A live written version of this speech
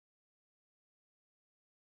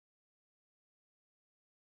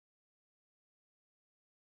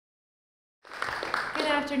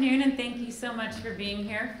afternoon, and thank you so much for being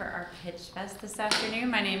here for our Pitch Fest this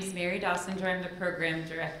afternoon. My name is Mary Dawson. I'm the program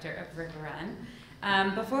director of River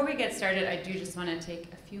Run. Before we get started, I do just want to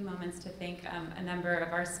take a few moments to thank a number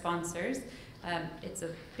of our sponsors. It's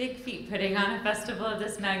a big feat putting on a festival of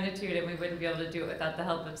this magnitude, and we wouldn't be able to do it without the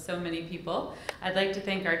help of so many people. I'd like to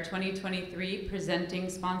thank our 2023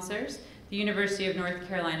 presenting sponsors, the University of North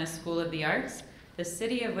Carolina School of the Arts, the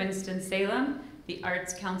City of Winston-Salem, the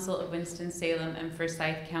Arts Council of Winston-Salem, and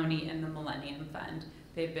Forsyth County and the Millennium Fund.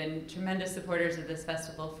 They've been tremendous supporters of this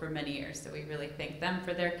festival for many years, so we really thank them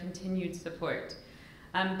for their continued support.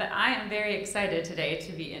 But I am very excited today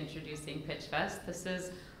to be introducing Pitch Fest. This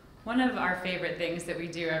is one of our favorite things that we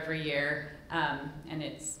do every year, and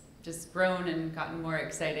it's just grown and gotten more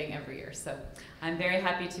exciting every year. So I'm very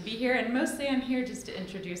happy to be here, and mostly I'm here just to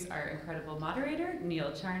introduce our incredible moderator,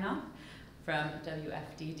 Neil Charnoff from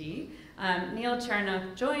WFDD. Neil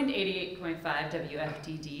Charnoff joined 88.5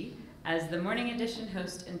 WFDD as the Morning Edition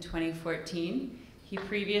host in 2014. He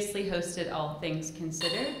previously hosted All Things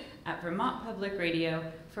Considered at Vermont Public Radio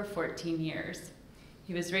for 14 years.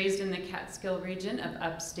 He was raised in the Catskill region of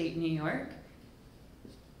upstate New York.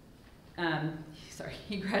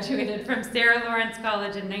 He graduated from Sarah Lawrence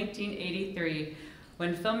College in 1983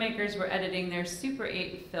 when filmmakers were editing their Super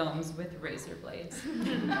 8 films with razor blades.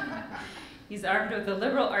 He's armed with a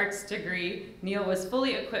liberal arts degree. Neil was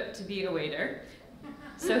fully equipped to be a waiter.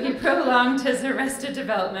 So he prolonged his Arrested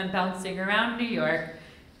Development bouncing around New York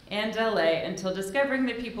and LA until discovering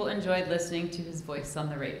that people enjoyed listening to his voice on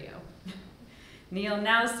the radio. Neil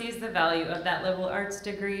now sees the value of that liberal arts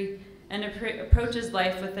degree and approaches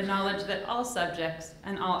life with the knowledge that all subjects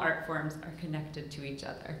and all art forms are connected to each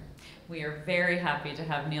other. We are very happy to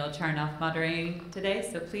have Neil Charnoff moderating today,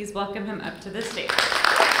 so please welcome him up to the stage.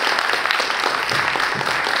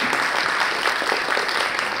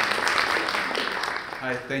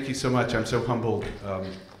 Hi, thank you so much. I'm so humbled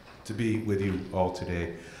to be with you all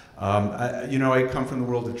today. I come from the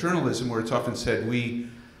world of journalism where it's often said we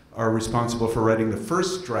are responsible for writing the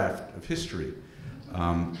first draft of history.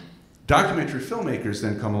 Documentary filmmakers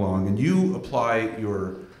then come along and you apply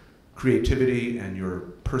your creativity and your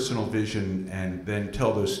personal vision and then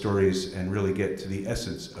tell those stories and really get to the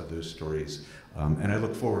essence of those stories. And I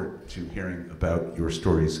look forward to hearing about your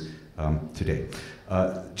stories today.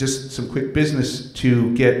 Just some quick business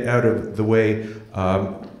to get out of the way.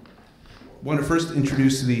 I want to first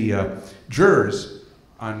introduce the jurors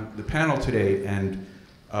on the panel today, and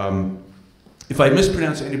if I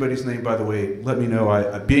mispronounce anybody's name, by the way, let me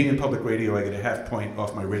know. Being in public radio, I get a half point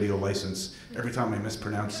off my radio license every time I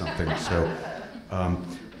mispronounce something. So,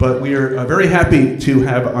 but we are very happy to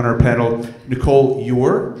have on our panel Nicole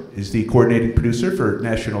Eure, is the coordinating producer for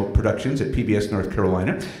national productions at PBS North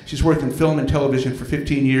Carolina. She's worked in film and television for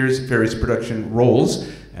 15 years, various production roles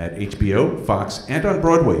at HBO, Fox, and on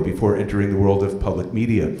Broadway before entering the world of public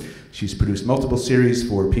media. She's produced multiple series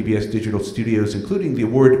for PBS Digital Studios, including the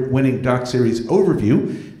award-winning doc series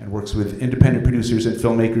Overview, and works with independent producers and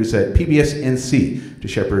filmmakers at PBS NC to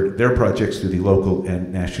shepherd their projects through the local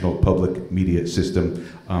and national public media system.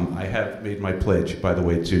 I have made my pledge, by the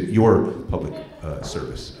way, to your public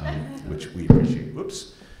service, which we appreciate.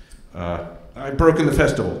 Whoops. I've broken the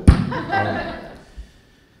festival.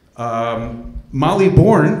 Molly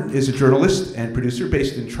Bourne is a journalist and producer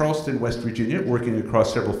based in Charleston, West Virginia, working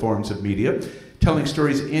across several forms of media, telling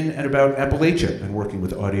stories in and about Appalachia and working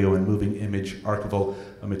with audio and moving image archival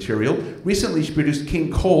material. Recently, she produced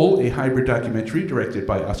King Cole, a hybrid documentary directed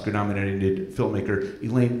by Oscar-nominated filmmaker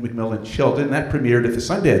Elaine McMillan Sheldon. That premiered at the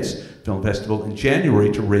Sundance Film Festival in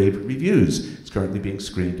January to rave reviews. It's currently being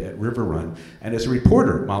screened at River Run. And as a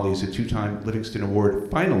reporter, Molly is a two-time Livingston Award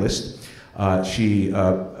finalist. She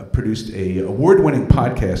produced an award-winning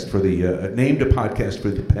podcast for the, named a podcast for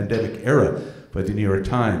the pandemic era by the New York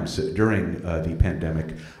Times during the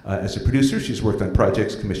pandemic. As a producer, she's worked on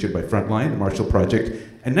projects commissioned by Frontline, the Marshall Project,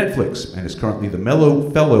 and Netflix, and is currently the Mello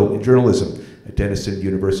Fellow in Journalism at Denison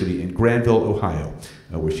University in Granville, Ohio,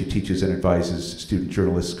 where she teaches and advises student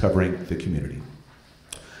journalists covering the community.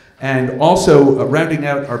 And also rounding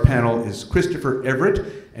out our panel is Christopher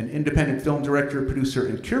Everett, an independent film director, producer,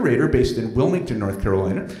 and curator based in Wilmington, North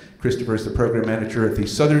Carolina. Christopher is the program manager at the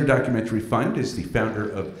Southern Documentary Fund, is the founder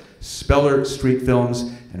of Speller Street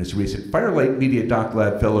Films, and is a recent Firelight Media Doc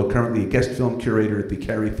Lab fellow, currently a guest film curator at the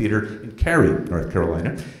Cary Theater in Cary, North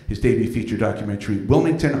Carolina. His debut feature documentary,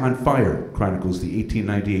 Wilmington on Fire, chronicles the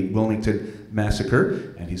 1898 Wilmington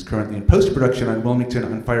Massacre, and he's currently in post-production on Wilmington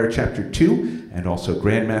on Fire Chapter 2, and also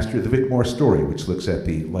Grandmaster The Vic Moore Story, which looks at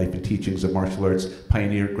the life and teachings of martial arts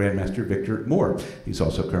pioneer Grandmaster Victor Moore. He's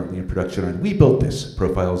also currently in production on We Built This,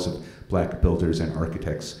 profiles of black builders and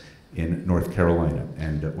architects in North Carolina.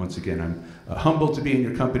 And once again, I'm humbled to be in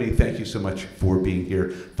your company. Thank you so much for being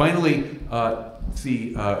here. Finally,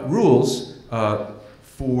 the rules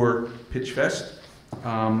for Pitch Fest,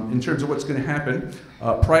 in terms of what's going to happen.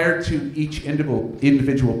 Prior to each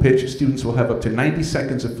individual pitch, students will have up to 90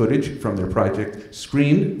 seconds of footage from their project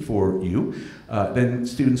screened for you. Then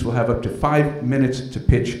students will have up to 5 minutes to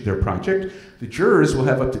pitch their project. The jurors will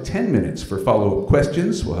have up to 10 minutes for follow-up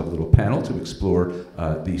questions. We'll have a little panel to explore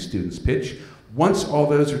the student's pitch. Once all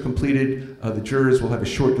those are completed, the jurors will have a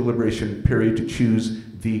short deliberation period to choose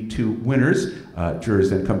the 2 winners.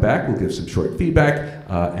 Jurors then come back, we'll give some short feedback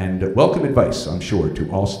and welcome advice, I'm sure,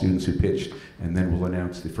 to all students who pitched, and then we'll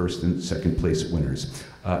announce the first and second place winners.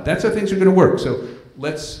 That's how things are going to work. So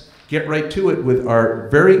let's get right to it with our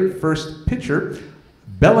very first pitcher.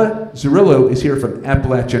 Bella Zurillo is here from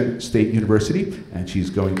Appalachian State University, and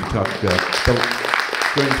she's going to talk,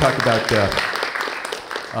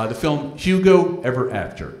 about the film Hugo, Ever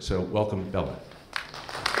After. So welcome, Bella.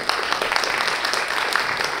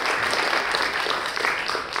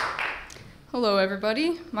 Hello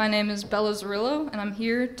everybody, my name is Bella Zurillo, and I'm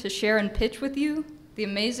here to share and pitch with you the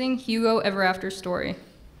amazing Hugo Ever After story.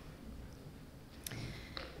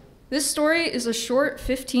 This story is a short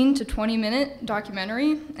 15 to 20 minute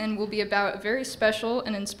documentary and will be about a very special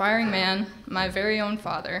and inspiring man, my very own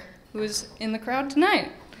father, who is in the crowd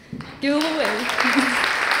tonight. Give a little wave.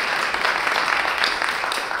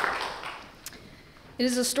 It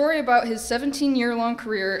is a story about his 17-year-long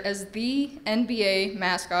career as the NBA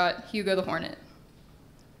mascot, Hugo the Hornet.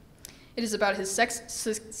 It is about his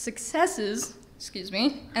successes,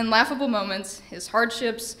 and laughable moments, his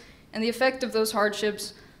hardships, and the effect of those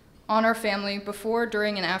hardships on our family before,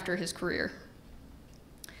 during, and after his career.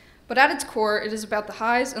 But at its core, it is about the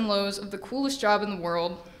highs and lows of the coolest job in the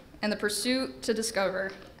world and the pursuit to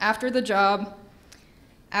discover, after the job,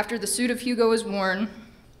 after the suit of Hugo is worn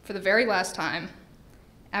for the very last time,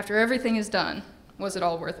 after everything is done, was it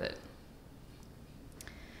all worth it?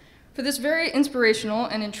 For this very inspirational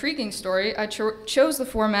and intriguing story, I chose to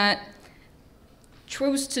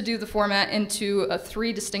do the format into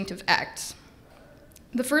 3 distinctive acts.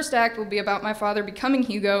 The first act will be about my father becoming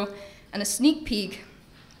Hugo and a sneak peek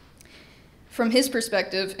from his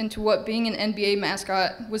perspective into what being an NBA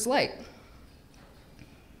mascot was like.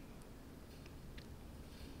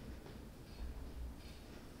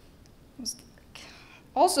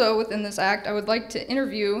 Also, within this act, I would like to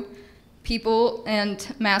interview people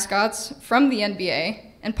and mascots from the NBA,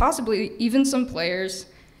 and possibly even some players,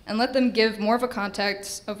 and let them give more of a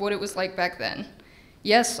context of what it was like back then.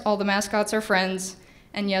 Yes, all the mascots are friends,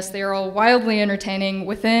 and yes, they are all wildly entertaining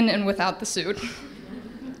within and without the suit.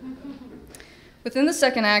 Within the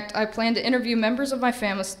second act, I plan to interview members of my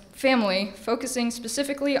family, focusing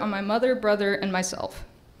specifically on my mother, brother, and myself,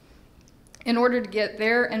 in order to get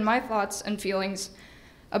their and my thoughts and feelings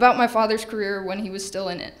about my father's career when he was still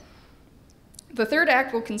in it. The third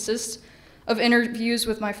act will consist of interviews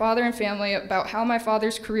with my father and family about how my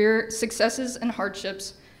father's career successes and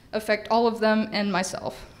hardships affect all of them and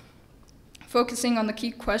myself, focusing on the key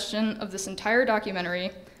question of this entire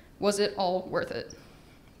documentary: was it all worth it?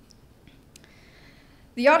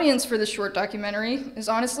 The audience for this short documentary is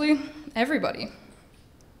honestly everybody.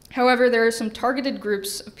 However, there are some targeted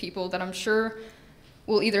groups of people that I'm sure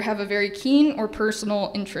will either have a very keen or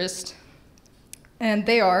personal interest, and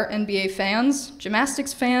they are NBA fans,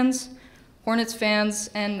 gymnastics fans, Hornets fans,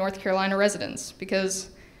 and North Carolina residents, because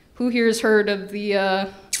who here has heard of the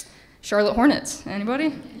Charlotte Hornets?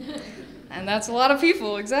 Anybody? And that's a lot of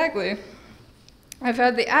people, exactly. I've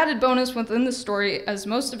had the added bonus within the story, as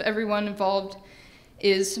most of everyone involved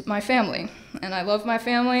is my family, and I love my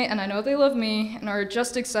family, and I know they love me, and are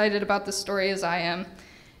just excited about this story as I am,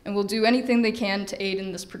 and will do anything they can to aid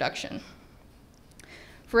in this production.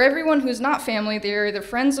 For everyone who is not family, they are either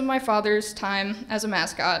friends of my father's time as a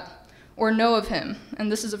mascot or know of him,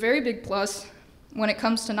 and this is a very big plus when it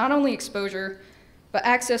comes to not only exposure, but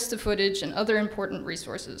access to footage and other important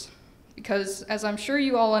resources. Because, as I'm sure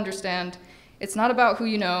you all understand, it's not about who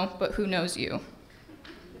you know, but who knows you.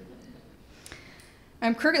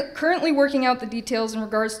 I'm currently working out the details in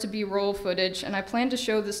regards to B-roll footage, and I plan to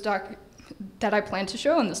show in this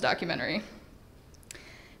documentary.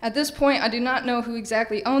 At this point, I do not know who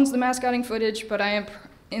exactly owns the mascotting footage, but I am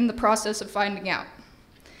in the process of finding out.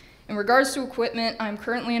 In regards to equipment, I'm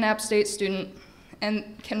currently an App State student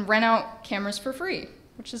and can rent out cameras for free,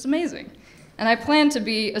 which is amazing. And I plan to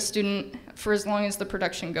be a student for as long as the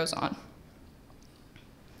production goes on.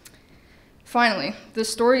 Finally,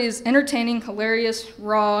 this story is entertaining, hilarious,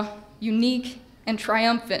 raw, unique, and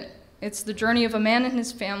triumphant It's the journey of a man and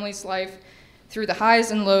his family's life through the highs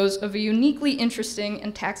and lows of a uniquely interesting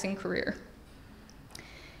and taxing career.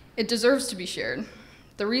 It deserves to be shared.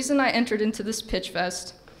 The reason I entered into this pitch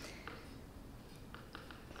fest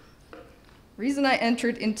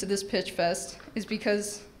is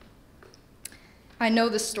because I know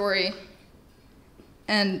this story,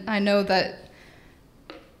 and I know that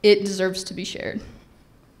it deserves to be shared.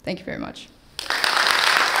 Thank you very much.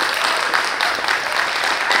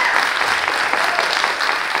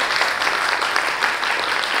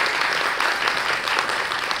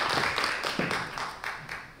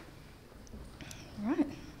 All right.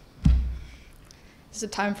 Is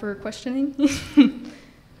it time for questioning?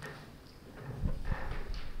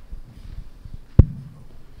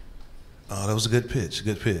 That was a good pitch,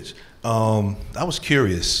 good pitch. I was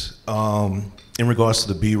curious in regards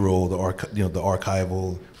to the B-roll, the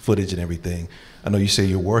archival footage and everything. I know you say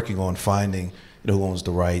you're working on finding, who owns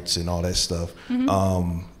the rights and all that stuff.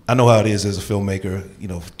 Mm-hmm. I know how it is as a filmmaker.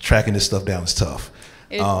 Tracking this stuff down is tough.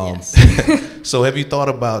 Yes. So have you thought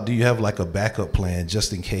about? Do you have like a backup plan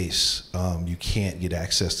just in case you can't get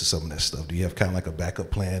access to some of that stuff? Do you have kind of like a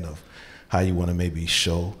backup plan of how you want to maybe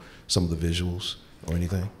show some of the visuals or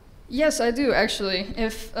anything? Yes, I do, actually.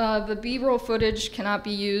 If the B-roll footage cannot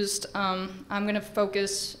be used, I'm going to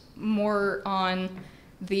focus more on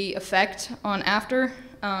the effect on after,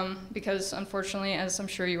 because unfortunately, as I'm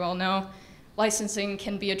sure you all know, licensing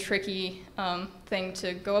can be a tricky thing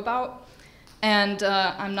to go about, and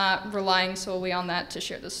I'm not relying solely on that to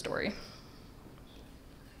share this story.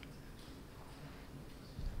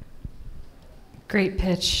 Great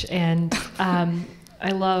pitch, and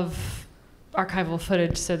I love archival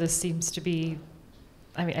footage, so this seems to be,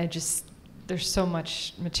 there's so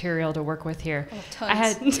much material to work with here. Oh,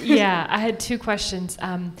 tons. I had two questions.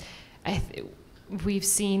 We've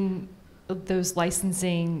seen those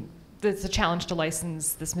licensing, it's a challenge to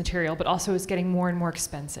license this material, but also it's getting more and more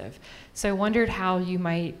expensive. So I wondered how you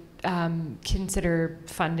might consider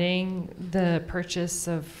funding the purchase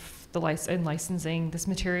of and licensing this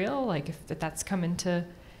material, like if that's come into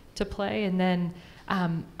play, and then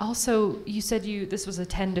also, you said this was a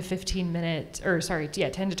 10 to 15 minute, 10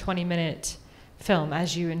 to 20 minute film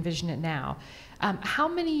as you envision it now. How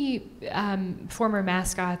many former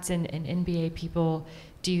mascots and NBA people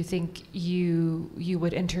do you think you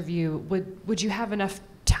would interview? Would you have enough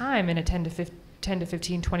time in a 10 to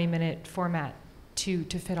 15, 20 minute format to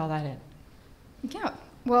fit all that in? Yeah.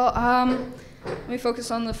 Well, let me focus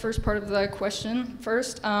on the first part of the question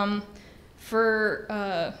first. For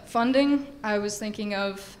funding, I was thinking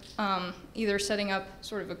of either setting up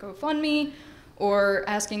sort of a GoFundMe or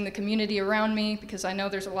asking the community around me, because I know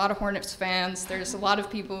there's a lot of Hornets fans, there's a lot of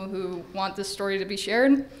people who want this story to be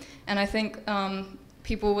shared, and I think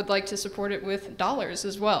people would like to support it with dollars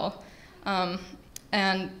as well.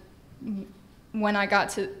 And when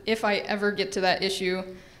if I ever get to that issue,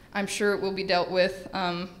 I'm sure it will be dealt with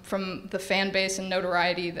from the fan base and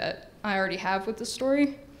notoriety that I already have with the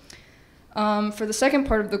story. For the second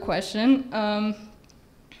part of the question,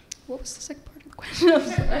 what was the second part of the question? I'm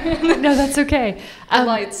sorry. No, that's okay.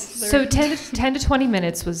 Lights. So 10 to 20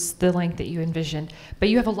 minutes was the length that you envisioned, but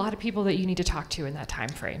you have a lot of people that you need to talk to in that time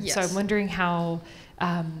frame. Yes. So I'm wondering how,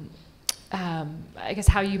 how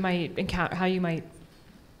you might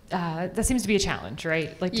that seems to be a challenge,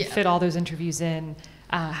 right? Like to fit all those interviews in.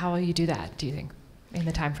 How will you do that, do you think, in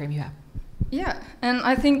the time frame you have? Yeah, and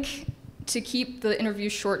I think to keep the interview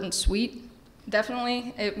short and sweet,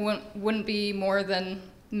 definitely. It wouldn't be more than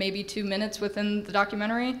maybe 2 minutes within the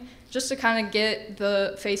documentary, just to kind of get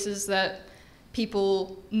the faces that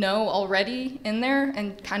people know already in there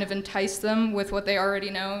and kind of entice them with what they already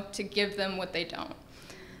know to give them what they don't.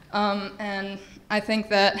 And I think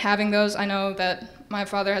that having those, I know that my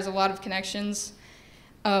father has a lot of connections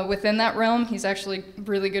within that realm. He's actually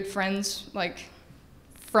really good friends, like,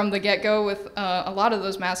 from the get-go with a lot of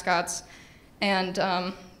those mascots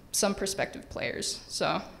and some prospective players.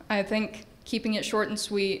 So I think keeping it short and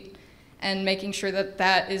sweet and making sure that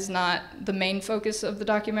that is not the main focus of the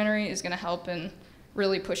documentary is going to help in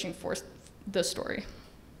really pushing forth the story.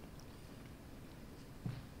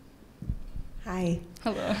 Hi.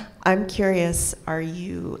 Hello. I'm curious, are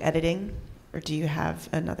you editing, or do you have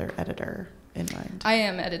another editor in mind? I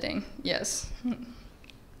am editing, yes.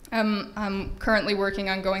 I'm currently working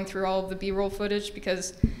on going through all of the B-roll footage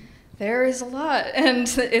because there is a lot, and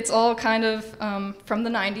it's all kind of from the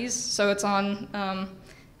 90s, so it's on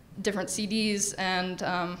different CDs, and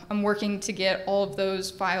I'm working to get all of those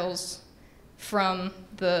files from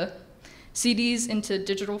the CDs into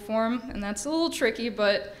digital form, and that's a little tricky,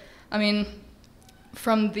 but I mean,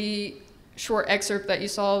 from the short excerpt that you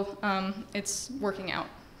saw, it's working out.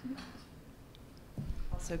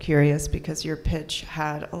 Also curious, because your pitch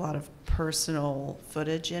had a lot of personal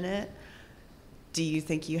footage in it. Do you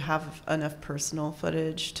think you have enough personal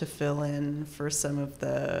footage to fill in for some of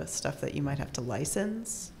the stuff that you might have to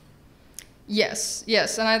license? Yes,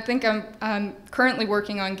 yes, and I think I'm currently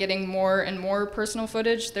working on getting more and more personal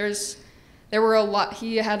footage. There were a lot.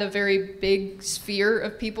 He had a very big sphere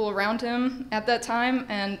of people around him at that time,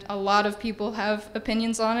 and a lot of people have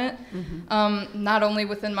opinions on it. Mm-hmm. Not only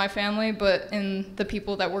within my family, but in the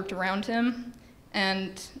people that worked around him,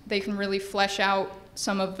 and they can really flesh out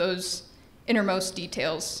some of those innermost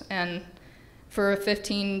details. And for a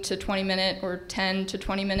 15 to 20 minute or 10 to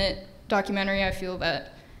 20 minute documentary, I feel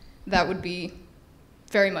that that would be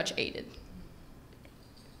very much aided.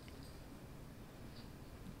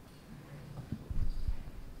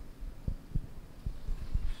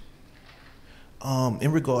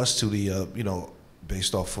 In regards to the,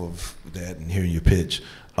 based off of that and hearing your pitch,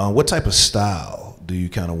 what type of style do you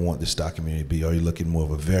kind of want this documentary to be? Are you looking more of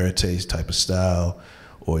a verite type of style,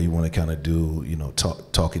 or you want to kind of do,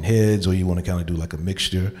 talking heads, or you want to kind of do like a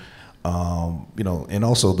mixture? And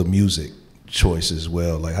also the music choice as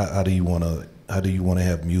well. Like, how do you want to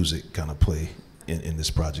have music kind of play in this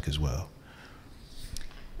project as well?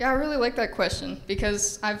 Yeah, I really like that question,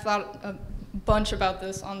 because I've thought a bunch about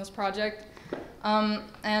this on this project.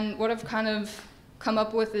 And what I've kind of come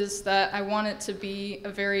up with is that I want it to be a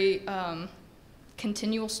very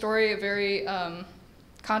continual story, a very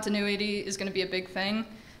continuity is going to be a big thing.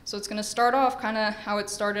 So it's going to start off kind of how it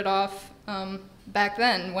started off back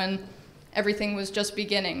then, when everything was just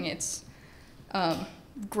beginning. It's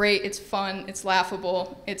great, it's fun, it's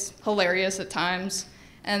laughable, it's hilarious at times.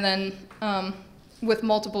 And then with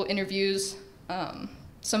multiple interviews,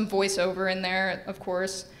 some voiceover in there, of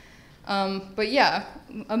course. But yeah,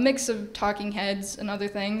 a mix of talking heads and other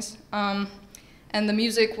things. And the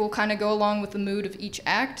music will kind of go along with the mood of each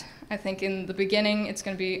act. I think in the beginning it's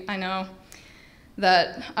going to be, I know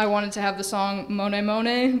that I wanted to have the song Monet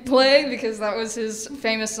Monet play, because that was his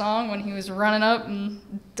famous song when he was running up and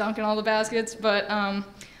dunking all the baskets. But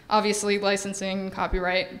obviously licensing,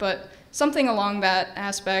 copyright, but something along that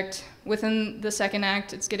aspect. Within the second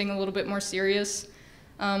act, it's getting a little bit more serious.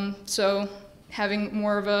 So having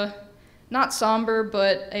more of a, not somber,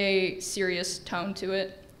 but a serious tone to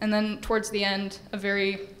it. And then towards the end, a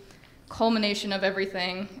very culmination of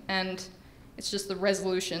everything, and it's just the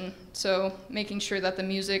resolution. So making sure that the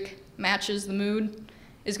music matches the mood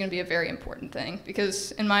is going to be a very important thing,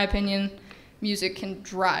 because in my opinion, music can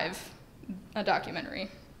drive a documentary.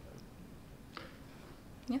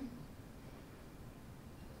 Yeah.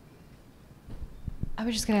 I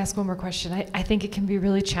was just going to ask one more question. I think it can be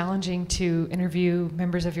really challenging to interview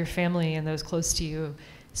members of your family and those close to you,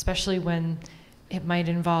 especially when it might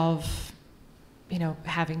involve,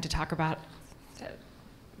 having to talk about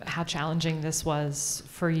how challenging this was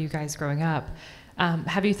for you guys growing up.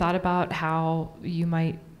 Have you thought about how you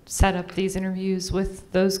might set up these interviews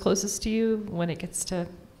with those closest to you when it gets to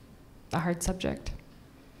a hard subject?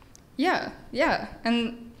 Yeah.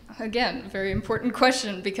 And again, very important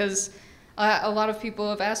question, because a lot of people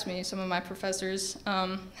have asked me, some of my professors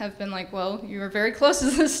have been like, well, you were very close to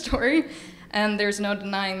this story, and there's no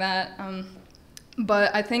denying that.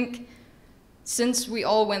 But I think since we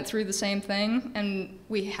all went through the same thing, and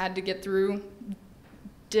we had to get through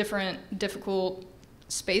different difficult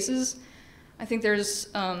spaces, I think there's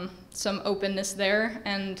some openness there,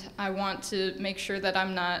 and I want to make sure that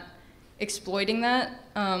I'm not exploiting that,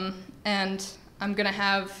 and I'm gonna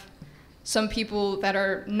have some people that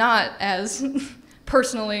are not as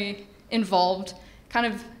personally involved kind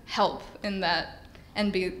of help in that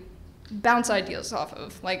and bounce ideas off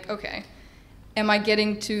of, like, okay, am I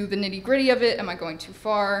getting to the nitty-gritty of it? Am I going too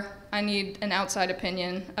far? I need an outside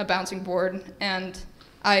opinion, a bouncing board, and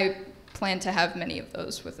I plan to have many of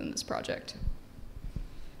those within this project.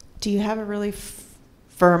 Do you have a really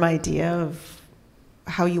firm idea of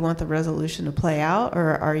how you want the resolution to play out,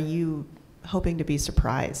 or are you hoping to be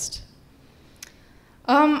surprised?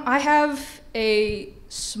 I have a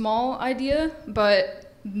small idea,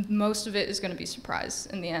 but most of it is going to be surprise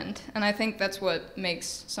in the end. And I think that's what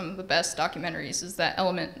makes some of the best documentaries, is that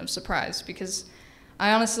element of surprise, because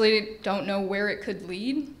I honestly don't know where it could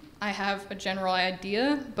lead. I have a general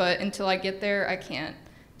idea, but until I get there, I can't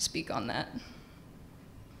speak on that.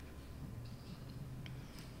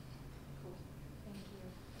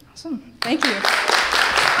 Awesome. Thank you.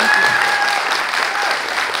 Thank you.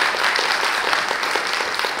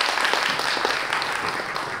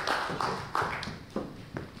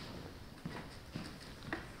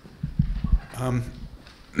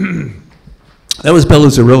 That was Bella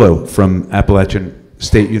Zarillo from Appalachian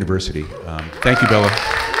State University. Thank you, Bella.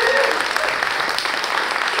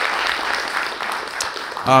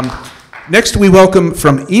 Next, we welcome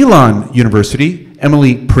from Elon University,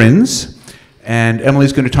 Emily Prinz. And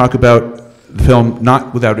Emily's going to talk about the film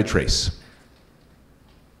Not Without a Trace.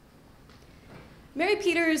 Mary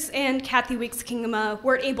Peters and Kathy Weeks Kingama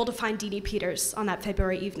weren't able to find Deanie Peters on that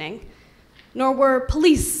February evening, nor were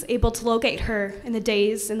police able to locate her in the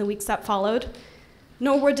days and the weeks that followed,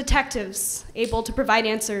 nor were detectives able to provide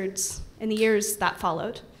answers in the years that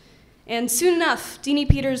followed. And soon enough, Deanie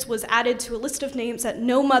Peters was added to a list of names that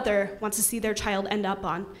no mother wants to see their child end up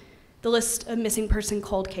on, the list of missing person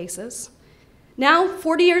cold cases. Now,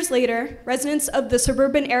 40 years later, residents of the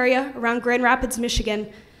suburban area around Grand Rapids,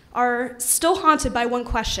 Michigan, are still haunted by one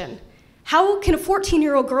question. How can a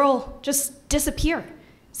 14-year-old girl just disappear,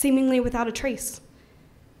 seemingly without a trace?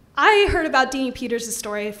 I heard about Deanie Peters'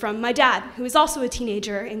 story from my dad, who was also a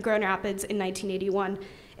teenager in Grand Rapids in 1981,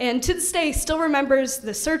 and to this day still remembers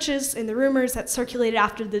the searches and the rumors that circulated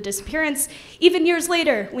after the disappearance, even years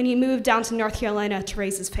later when he moved down to North Carolina to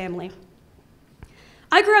raise his family.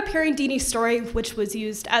 I grew up hearing Deanie's story, which was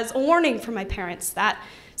used as a warning from my parents that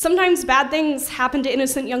sometimes bad things happen to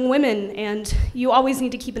innocent young women, and you always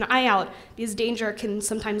need to keep an eye out because danger can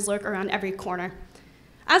sometimes lurk around every corner.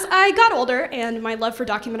 As I got older and my love for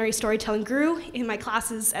documentary storytelling grew in my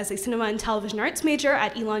classes as a cinema and television arts major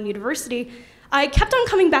at Elon University, I kept on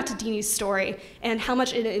coming back to Deanie's story and how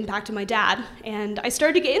much it impacted my dad, and I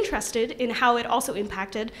started to get interested in how it also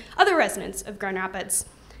impacted other residents of Grand Rapids.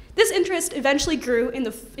 This interest eventually grew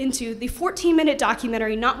into the 14-minute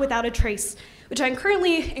documentary Not Without a Trace, which I'm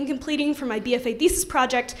currently completing for my BFA thesis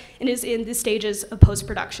project and is in the stages of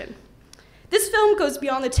post-production. This film goes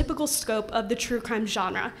beyond the typical scope of the true crime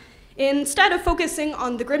genre. Instead of focusing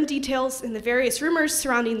on the grim details and the various rumors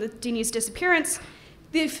surrounding Deanie's disappearance,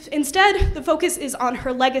 instead the focus is on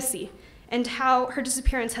her legacy and how her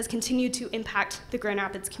disappearance has continued to impact the Grand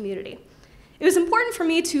Rapids community. It was important for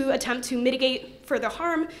me to attempt to mitigate further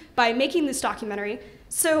harm by making this documentary,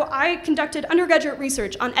 so I conducted undergraduate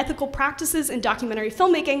research on ethical practices in documentary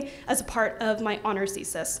filmmaking as a part of my honors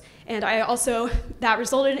thesis. And that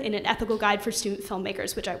resulted in an ethical guide for student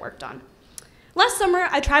filmmakers, which I worked on. Last summer,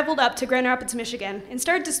 I traveled up to Grand Rapids, Michigan, and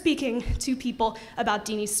started speaking to people about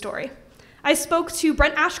Deanie's story. I spoke to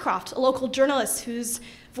Brent Ashcroft, a local journalist whose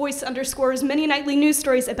voice underscores many nightly news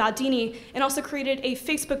stories about Deanie, and also created a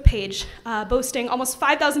Facebook page boasting almost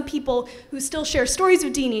 5,000 people who still share stories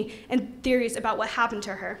of Deanie and theories about what happened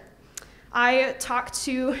to her. I talked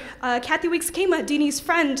to Kathy Weeks Kingama, Deanie's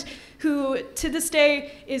friend, who to this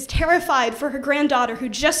day is terrified for her granddaughter who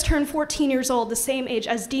just turned 14 years old, the same age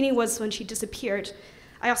as Deanie was when she disappeared.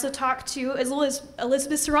 I also talked to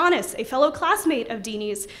Elizabeth Serranis, a fellow classmate of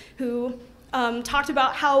Deanie's, who talked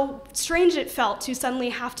about how strange it felt to suddenly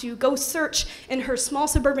have to go search in her small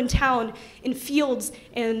suburban town in fields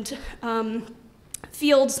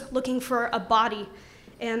looking for a body.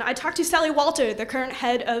 And I talked to Sally Walter, the current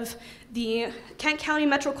head of the Kent County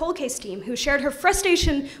Metro Cold Case team, who shared her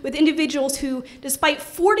frustration with individuals who, despite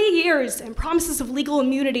 40 years and promises of legal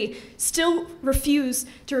immunity, still refuse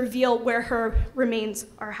to reveal where her remains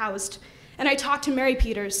are housed. And I talked to Mary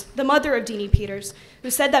Peters, the mother of Deanie Peters, who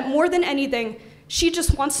said that more than anything, she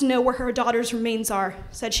just wants to know where her daughter's remains are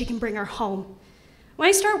so that she can bring her home. When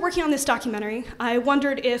I started working on this documentary, I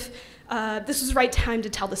wondered if this was the right time to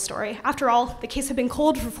tell the story. After all, the case had been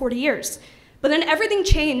cold for 40 years. But then everything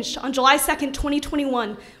changed on July 2nd,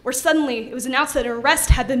 2021, where suddenly it was announced that an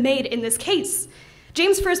arrest had been made in this case.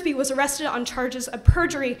 James Frisbee was arrested on charges of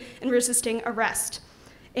perjury and resisting arrest.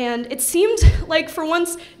 And it seemed like for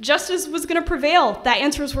once justice was going to prevail, that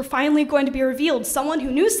answers were finally going to be revealed. Someone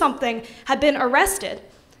who knew something had been arrested.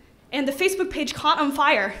 And the Facebook page caught on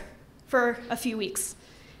fire for a few weeks.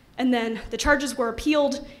 And then the charges were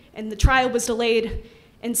appealed and the trial was delayed.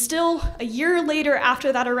 And still, a year later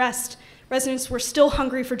after that arrest, residents were still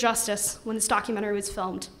hungry for justice when this documentary was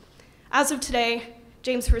filmed. As of today,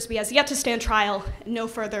 James Frisbee has yet to stand trial and no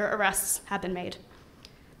further arrests have been made.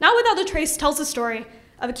 Not Without a Trace tells the story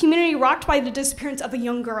of a community rocked by the disappearance of a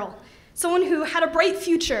young girl, someone who had a bright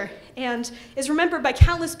future and is remembered by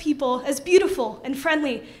countless people as beautiful and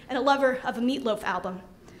friendly and a lover of a Meatloaf album.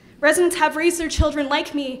 Residents have raised their children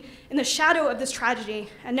like me in the shadow of this tragedy,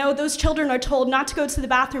 and know those children are told not to go to the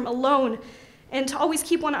bathroom alone and to always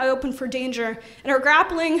keep one eye open for danger, and are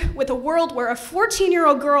grappling with a world where a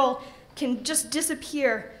 14-year-old girl can just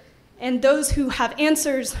disappear, and those who have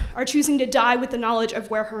answers are choosing to die with the knowledge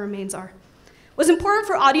of where her remains are. What's important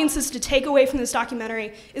for audiences to take away from this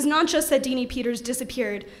documentary is not just that Deanie Peters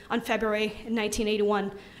disappeared on February in 1981,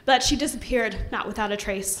 but that she disappeared not without a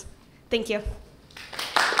trace. Thank you.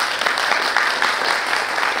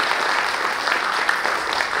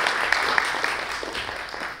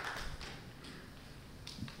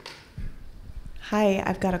 Hi,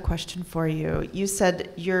 I've got a question for you. You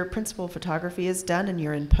said your principal photography is done and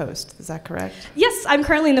you're in post. Is that correct? Yes, I'm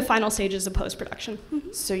currently in the final stages of post-production.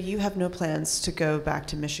 So you have no plans to go back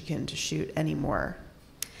to Michigan to shoot anymore?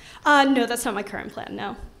 No, that's not my current plan,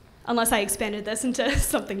 no. Unless I expanded this into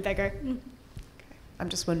something bigger. I'm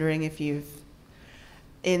just wondering if you've,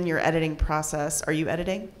 in your editing process, are you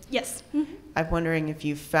editing? Yes. I'm wondering if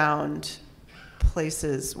you've found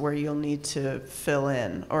places where you'll need to fill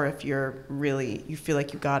in, or if you feel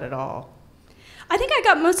like you got it all. I think I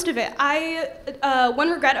got most of it. One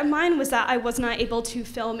regret of mine was that I was not able to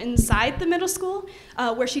film inside the middle school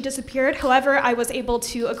where she disappeared. However, I was able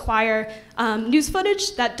to acquire news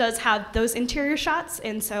footage that does have those interior shots,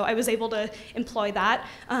 and so I was able to employ that.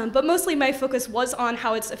 But mostly my focus was on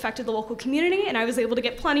how it's affected the local community, and I was able to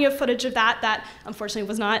get plenty of footage of that unfortunately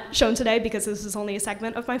was not shown today because this is only a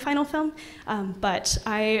segment of my final film. But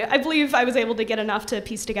I believe I was able to get enough to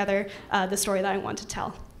piece together the story that I want to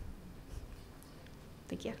tell.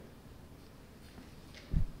 Thank you.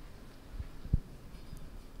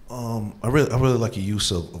 I really like your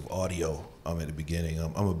use of audio at the beginning.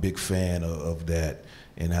 I'm a big fan of that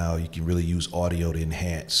and how you can really use audio to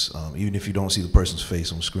enhance. Even if you don't see the person's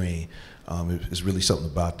face on screen, it's really something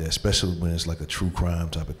about that, especially when it's like a true crime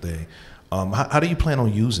type of thing. How do you plan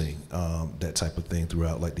on using that type of thing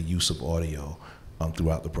throughout, like the use of audio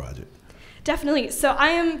throughout the project? Definitely. So I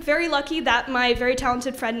am very lucky that my very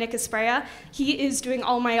talented friend Nick Esprella, he is doing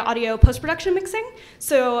all my audio post-production mixing.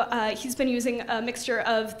 So he's been using a mixture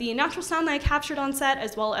of the natural sound that I captured on set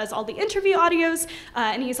as well as all the interview audios.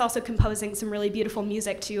 And he's also composing some really beautiful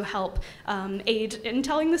music to help aid in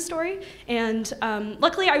telling the story. And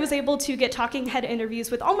luckily I was able to get talking head interviews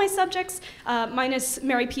with all my subjects, minus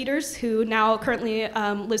Mary Peters, who now currently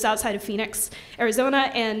lives outside of Phoenix, Arizona.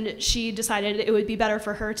 And she decided it would be better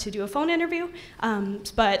for her to do a phone interview.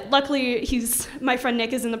 But luckily, my friend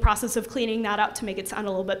Nick is in the process of cleaning that up to make it sound a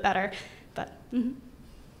little bit better. But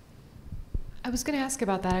I was going to ask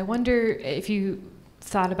about that. I wonder if you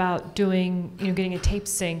thought about doing, getting a tape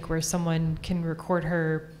sync where someone can record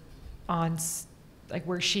her on like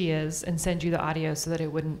where she is and send you the audio so that it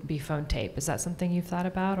wouldn't be phone tape. Is that something you've thought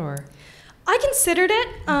about, or? I considered it,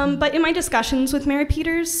 but in my discussions with Mary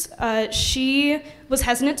Peters, she was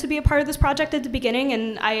hesitant to be a part of this project at the beginning,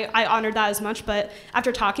 and I honored that as much, but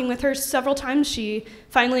after talking with her several times, she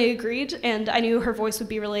finally agreed, and I knew her voice would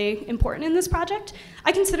be really important in this project.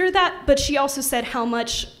 I considered that, but she also said how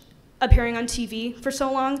much appearing on TV for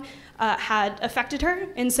so long had affected her,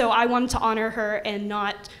 and so I wanted to honor her and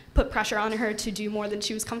not put pressure on her to do more than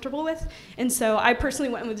she was comfortable with. And so I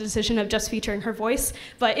personally went with the decision of just featuring her voice,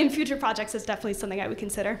 but in future projects, it's definitely something I would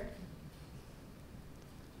consider.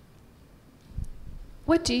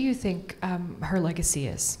 What do you think her legacy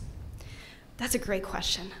is? That's a great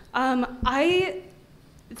question. I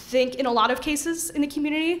think in a lot of cases in the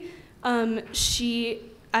community, she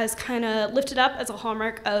has kind of lifted up as a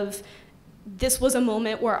hallmark of this was a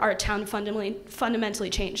moment where our town fundamentally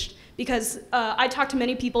changed. Because I talked to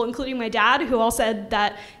many people, including my dad, who all said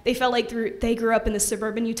that they felt like they grew up in this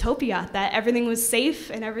suburban utopia, that everything was safe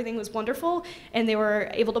and everything was wonderful, and they were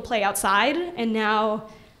able to play outside. And now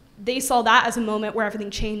they saw that as a moment where everything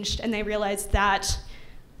changed, and they realized that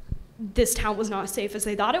this town was not as safe as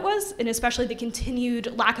they thought it was, and especially the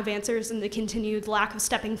continued lack of answers and the continued lack of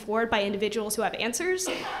stepping forward by individuals who have answers.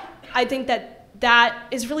 I think that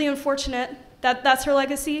is really unfortunate. That's her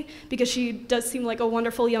legacy, because she does seem like a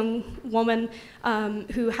wonderful young woman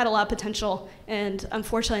who had a lot of potential, and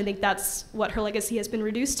unfortunately I think that's what her legacy has been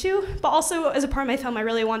reduced to. But also, as a part of my film, I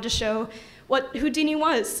really wanted to show who Deanie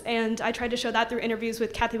was, and I tried to show that through interviews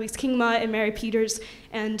with Kathy Weeks-Kingma and Mary Peters,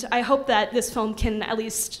 and I hope that this film can at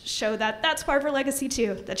least show that that's part of her legacy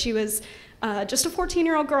too, that she was just a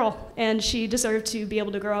 14-year-old girl, and she deserved to be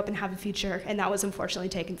able to grow up and have a future, and that was unfortunately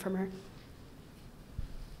taken from her.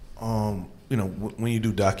 When you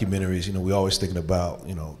do documentaries, we always thinking about,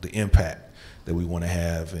 the impact that we want to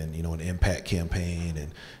have, and, an impact campaign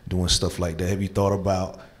and doing stuff like that. Have you thought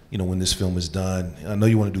about, when this film is done? I know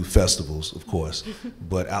you want to do festivals, of course,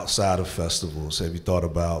 but outside of festivals, have you thought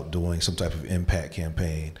about doing some type of impact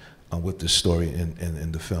campaign with this story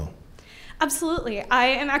in the film? Absolutely. I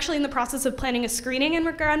am actually in the process of planning a screening in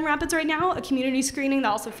Grand Rapids right now, a community screening that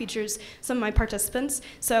also features some of my participants.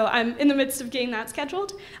 So I'm in the midst of getting that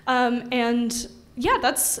scheduled. And Yeah,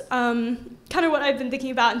 that's kind of what I've been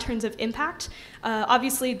thinking about in terms of impact.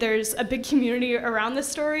 Obviously, there's a big community around this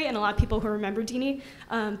story and a lot of people who remember Deanie,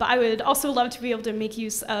 but I would also love to be able to make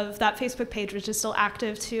use of that Facebook page, which is still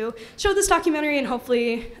active, to show this documentary and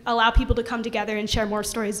hopefully allow people to come together and share more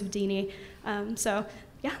stories of Deanie. So,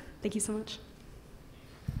 yeah, thank you so much.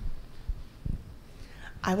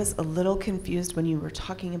 I was a little confused when you were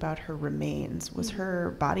talking about her remains. Was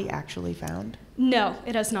her body actually found? No,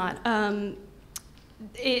 it has not.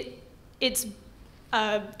 It's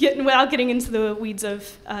without getting into the weeds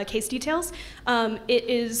of case details, it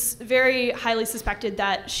is very highly suspected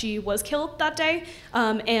that she was killed that day,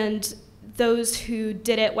 and those who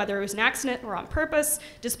did it, whether it was an accident or on purpose,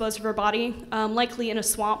 disposed of her body, likely in a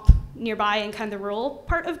swamp nearby in kind of the rural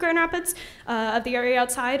part of Grand Rapids, of the area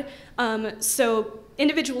outside. So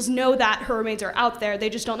individuals know that her remains are out there, they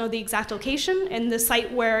just don't know the exact location, and the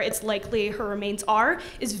site where it's likely her remains are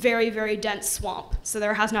is very, very dense swamp. So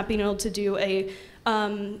there has not been able to do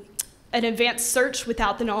an advanced search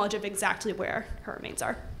without the knowledge of exactly where her remains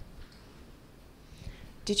are.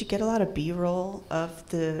 Did you get a lot of B-roll of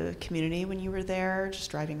the community when you were there, just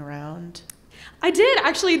driving around? I did,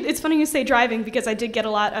 actually. It's funny you say driving, because I did get a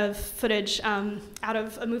lot of footage out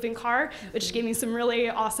of a moving car, which gave me some really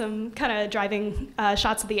awesome kind of driving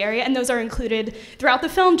shots of the area, and those are included throughout the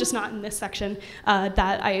film, just not in this section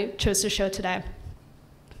that I chose to show today.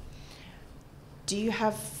 Do you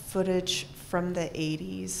have footage from the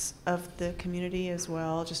 80s of the community as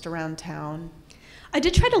well, just around town? I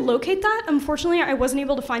did try to locate that. Unfortunately, I wasn't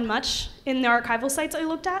able to find much in the archival sites I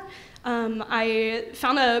looked at. I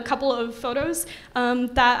found a couple of photos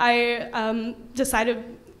that I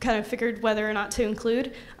figured whether or not to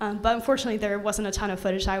include, but unfortunately there wasn't a ton of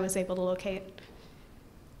footage I was able to locate.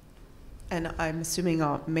 And I'm assuming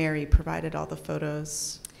Mary provided all the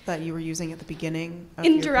photos that you were using at the beginning of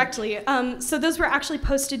Indirectly. So those were actually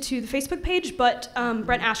posted to the Facebook page, but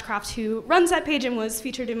Brent Ashcroft, who runs that page and was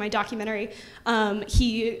featured in my documentary,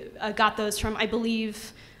 he got those from, I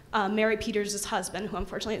believe, Mary Peters' husband, who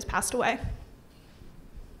unfortunately has passed away.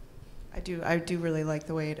 I do really like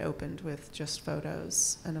the way it opened with just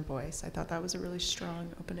photos and a voice. I thought that was a really strong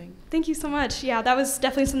opening. Thank you so much. Yeah, that was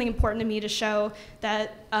definitely something important to me to show that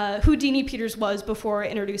who Deanie Peters was before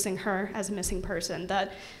introducing her as a missing person.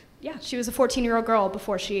 That, yeah, she was a 14-year-old girl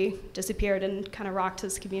before she disappeared and kind of rocked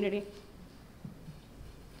this community.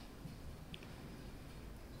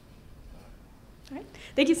 All right,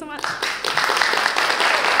 thank you so much.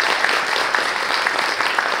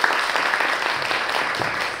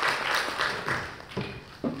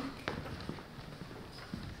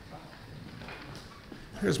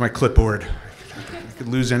 Here's my clipboard. I could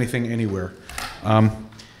lose anything anywhere. That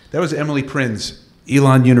was Emily Prinz,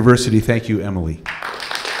 Elon University. Thank you, Emily.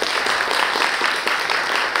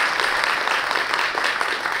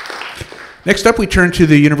 Next up, we turn to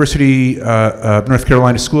the University of North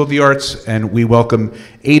Carolina School of the Arts, and we welcome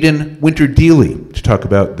Aidan Winter-Dealey to talk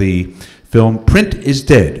about the film Print is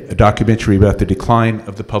Dead, a documentary about the decline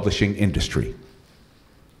of the publishing industry.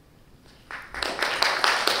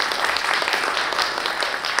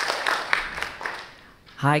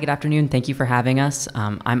 Hi, good afternoon. Thank you for having us.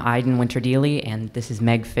 I'm Aidan Winter-Dealey, and this is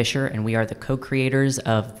Meg Fisher, and we are the co-creators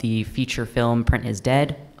of the feature film Print is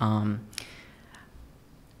Dead.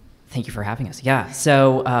 Thank you for having us. Yeah,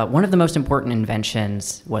 so one of the most important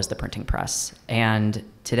inventions was the printing press. And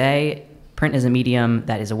today, print is a medium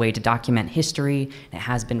that is a way to document history, and it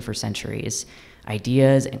has been for centuries.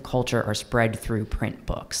 Ideas and culture are spread through print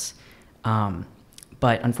books.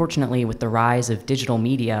 But unfortunately, with the rise of digital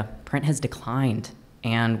media, print has declined,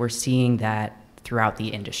 and we're seeing that throughout the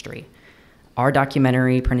industry. Our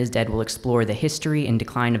documentary, Print is Dead, will explore the history and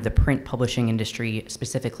decline of the print publishing industry,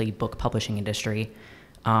 specifically book publishing industry,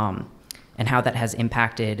 and how that has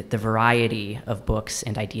impacted the variety of books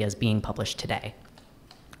and ideas being published today.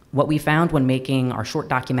 What we found when making our short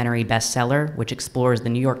documentary bestseller, which explores the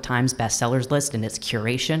New York Times bestsellers list and its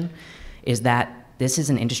curation, is that this is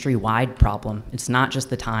an industry-wide problem. It's not just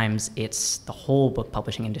the Times, it's the whole book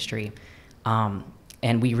publishing industry.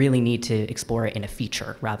 And we really need to explore it in a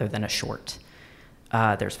feature rather than a short.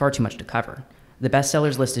 There's far too much to cover. The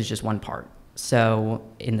bestsellers list is just one part. So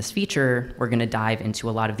in this feature, we're gonna dive into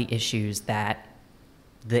a lot of the issues that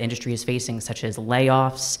the industry is facing, such as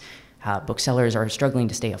layoffs, booksellers are struggling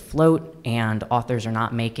to stay afloat, and authors are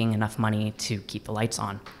not making enough money to keep the lights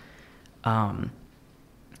on.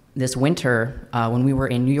 This winter, when we were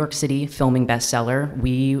in New York City filming Bestseller,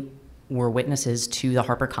 we were witnesses to the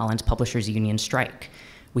HarperCollins Publishers Union strike.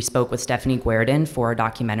 We spoke with Stephanie Guerdon for our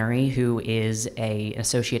documentary, who is an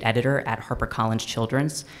associate editor at HarperCollins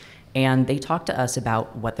Children's, And they talked to us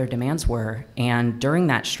about what their demands were. And during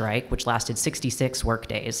that strike, which lasted 66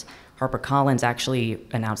 workdays, HarperCollins actually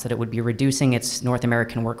announced that it would be reducing its North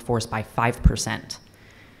American workforce by 5%.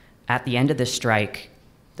 At the end of the strike,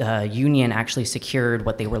 the union actually secured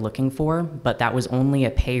what they were looking for, but that was only a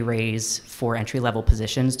pay raise for entry-level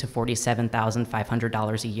positions to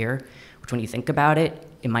 $47,500 a year, which when you think about it,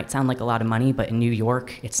 it might sound like a lot of money, but in New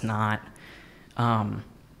York, it's not.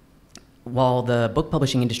 While the book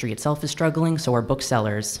publishing industry itself is struggling, so are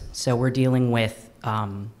booksellers. So we're dealing with,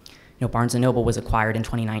 Barnes & Noble was acquired in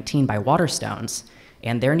 2019 by Waterstones,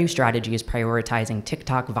 and their new strategy is prioritizing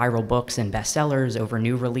TikTok viral books and bestsellers over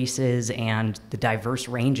new releases and the diverse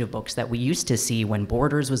range of books that we used to see when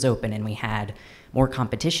Borders was open and we had more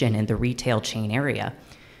competition in the retail chain area.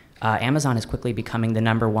 Amazon is quickly becoming the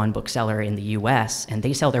 #1 bookseller in the US, and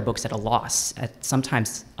they sell their books at a loss, at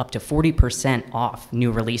sometimes up to 40% off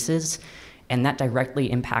new releases, and that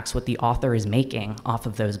directly impacts what the author is making off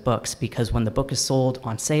of those books, because when the book is sold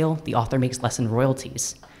on sale, the author makes less in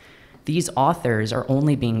royalties. These authors are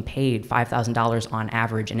only being paid $5,000 on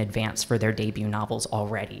average in advance for their debut novels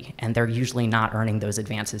already, and they're usually not earning those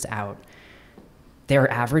advances out. They're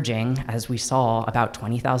averaging, as we saw, about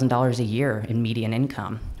 $20,000 a year in median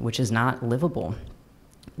income, which is not livable.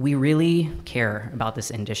 We really care about this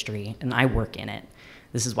industry, and I work in it.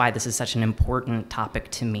 This is why this is such an important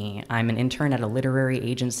topic to me. I'm an intern at a literary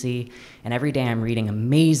agency, and every day I'm reading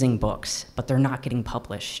amazing books, but they're not getting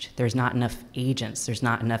published. There's not enough agents, there's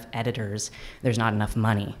not enough editors, there's not enough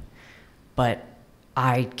money. But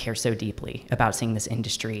I care so deeply about seeing this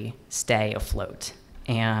industry stay afloat,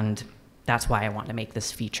 and that's why I want to make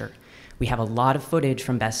this feature. We have a lot of footage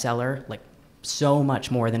from Bestseller, like so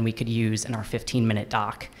much more than we could use in our 15-minute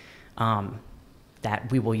doc.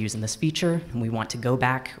 That we will use in this feature, and we want to go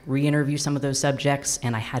back, re-interview some of those subjects,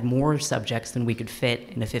 and I had more subjects than we could fit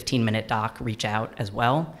in a 15-minute doc reach out as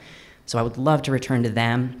well. So I would love to return to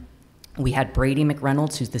them. We had Brady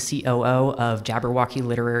McReynolds, who's the COO of Jabberwocky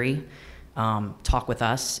Literary, talk with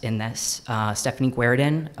us in this. Stephanie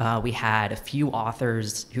Guerdon, we had a few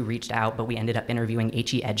authors who reached out, but we ended up interviewing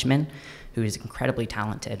H.E. Edgman, who is incredibly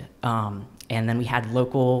talented. And then we had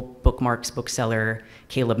local Bookmarks bookseller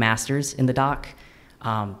Caleb Masters in the doc.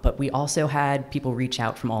 But we also had people reach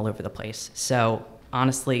out from all over the place. So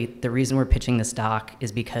honestly, the reason we're pitching this doc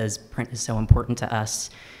is because print is so important to us.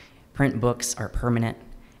 Print books are permanent,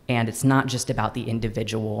 and it's not just about the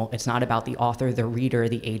individual. It's not about the author, the reader,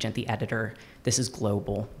 the agent, the editor. This is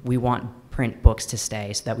global. We want print books to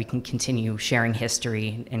stay so that we can continue sharing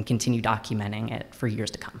history and continue documenting it for years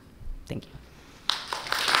to come. Thank you.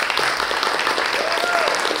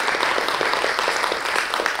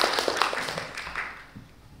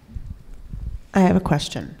 I have a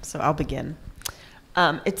question, so I'll begin.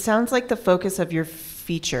 It sounds like the focus of your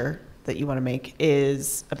feature that you want to make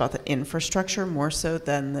is about the infrastructure more so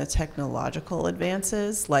than the technological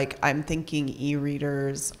advances. Like, I'm thinking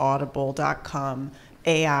e-readers, audible.com,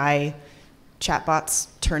 AI, chatbots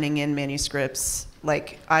turning in manuscripts.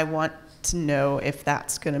 Like, I want to know if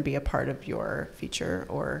that's going to be a part of your feature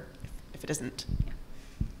or if it isn't.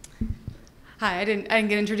 Hi, I didn't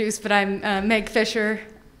get introduced, but I'm Meg Fisher.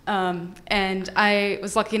 And I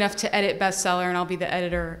was lucky enough to edit Bestseller, and I'll be the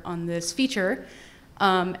editor on this feature.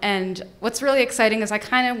 And what's really exciting is I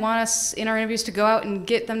kind of want us in our interviews to go out and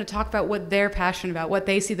get them to talk about what they're passionate about, what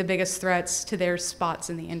they see the biggest threats to their spots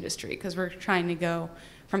in the industry, because we're trying to go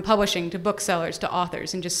from publishing to booksellers to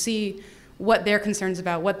authors and just see what their concerns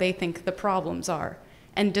about, what they think the problems are,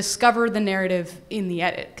 and discover the narrative in the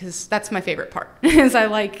edit, because that's my favorite part, is I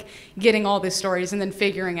like getting all these stories and then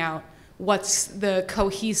figuring out what's the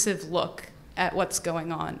cohesive look at what's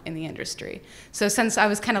going on in the industry. So since I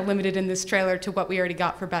was kind of limited in this trailer to what we already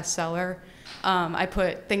got for Bestseller, I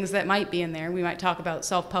put things that might be in there. We might talk about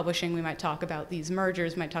self-publishing, we might talk about these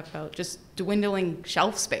mergers, we might talk about just dwindling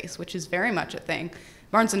shelf space, which is very much a thing.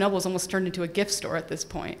 Barnes & Noble's almost turned into a gift store at this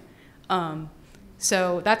point.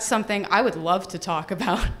 So that's something I would love to talk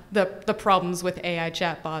about, the problems with AI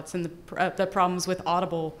chatbots and the problems with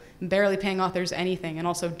Audible barely paying authors anything and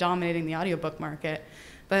also dominating the audiobook market.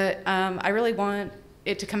 But I really want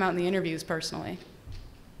it to come out in the interviews personally.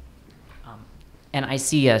 And I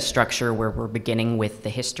see a structure where we're beginning with the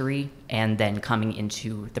history and then coming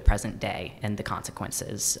into the present day and the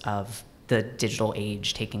consequences of the digital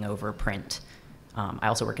age taking over print. I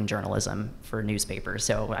also work in journalism for newspapers,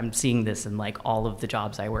 so I'm seeing this in like all of the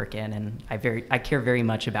jobs I work in, and I care very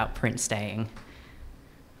much about print staying.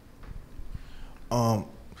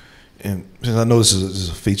 And since I know this is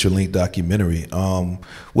a feature-length documentary,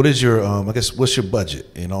 what is your, I guess, what's your budget?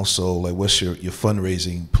 And also, like, what's your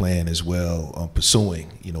fundraising plan as well,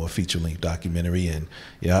 pursuing, you know, a feature-length documentary? And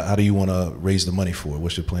yeah, how do you want to raise the money for it?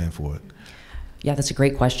 What's your plan for it? Yeah, that's a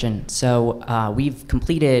great question. So we've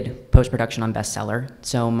completed post-production on Bestseller.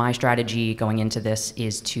 So my strategy going into this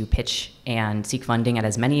is to pitch and seek funding at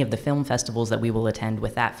as many of the film festivals that we will attend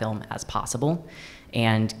with that film as possible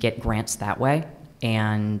and get grants that way.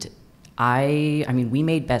 And I mean, we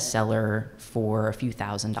made Bestseller for a few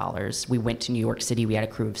 $1,000s. We went to New York City. We had a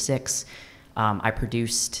crew of 6. I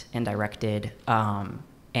produced and directed,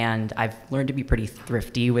 and I've learned to be pretty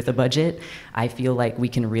thrifty with a budget. I feel like we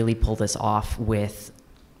can really pull this off with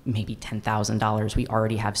maybe $10,000. We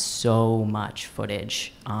already have so much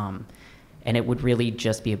footage, and it would really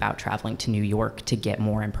just be about traveling to New York to get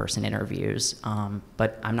more in-person interviews.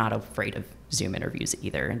 But I'm not afraid of Zoom interviews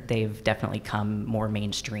either. They've definitely come more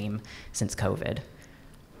mainstream since COVID.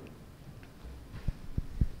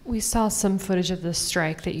 We saw some footage of the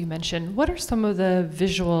strike that you mentioned. What are some of the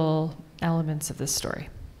visual elements of this story?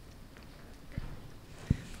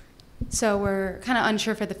 So we're kind of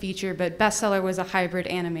unsure for the feature, but Bestseller was a hybrid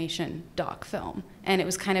animation doc film, and it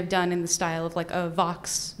was kind of done in the style of like a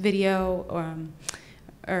Vox video,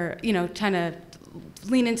 or you know, trying to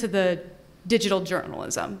lean into the digital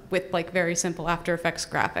journalism with like very simple After Effects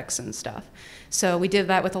graphics and stuff. So we did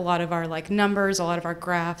that with a lot of our like numbers, a lot of our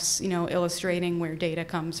graphs, you know, illustrating where data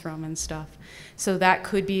comes from and stuff. So that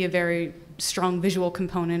could be a very strong visual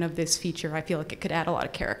component of this feature. I feel like it could add a lot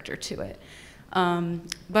of character to it.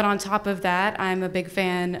 But on top of that, I'm a big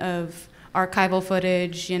fan of archival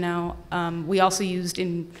footage, you know. We also used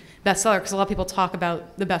in Bestseller, because a lot of people talk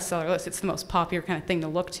about the Bestseller list, it's the most popular kind of thing to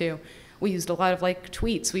look to. We used a lot of like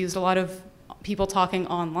tweets, we used a lot of people talking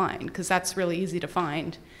online, because that's really easy to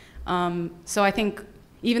find. So I think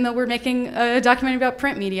even though we're making a documentary about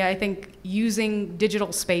print media, I think using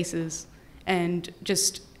digital spaces and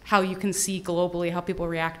just how you can see globally how people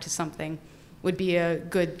react to something would be a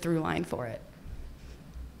good through line for it.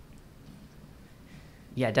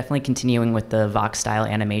 Yeah, definitely continuing with the Vox style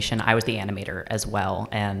animation. I was the animator as well,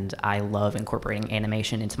 and I love incorporating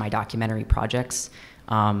animation into my documentary projects.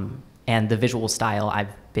 And the visual style I've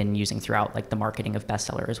been using throughout like the marketing of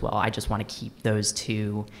Bestseller as well. I just want to keep those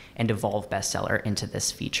two and evolve Bestseller into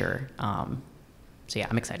this feature. So yeah,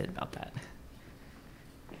 I'm excited about that.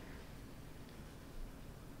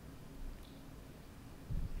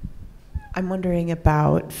 I'm wondering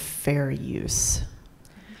about fair use.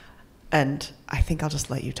 And I think I'll just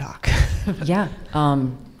let you talk. Yeah.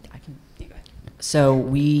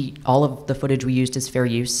 So all of the footage we used is fair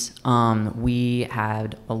use. We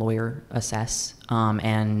had a lawyer assess,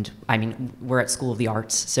 and I mean, we're at School of the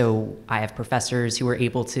Arts, so I have professors who were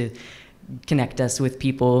able to connect us with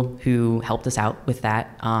people who helped us out with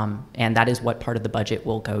that, and that is what part of the budget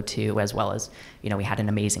will go to, as well as, you know, we had an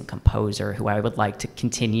amazing composer who I would like to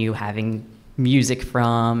continue having music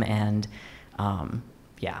from, and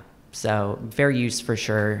yeah. So fair use for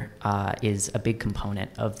sure is a big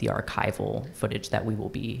component of the archival footage that we will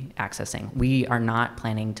be accessing. We are not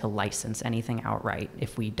planning to license anything outright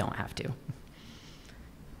if we don't have to.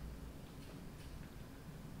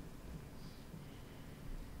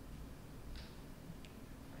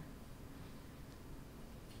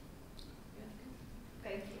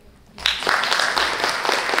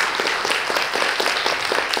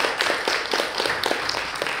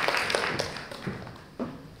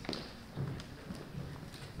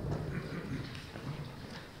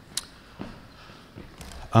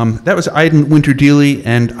 That was Iden Winter-Deely,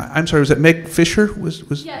 and I'm sorry, was that Meg Fisher? Was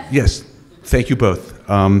Yes. Yes. Thank you both,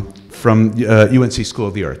 from UNC School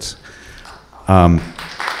of the Arts.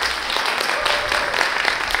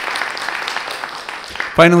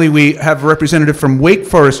 Finally, we have a representative from Wake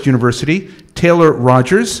Forest University. Taylor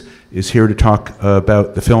Rogers is here to talk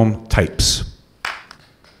about the film Types.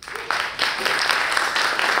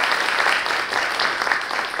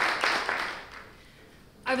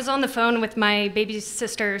 I was on the phone with my baby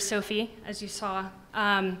sister, Sophie, as you saw,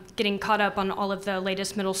 getting caught up on all of the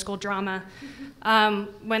latest middle school drama,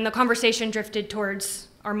 when the conversation drifted towards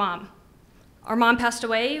our mom. Our mom passed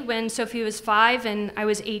away when Sophie was 5 and I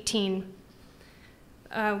was 18.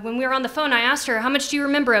 When we were on the phone, I asked her, "How much do you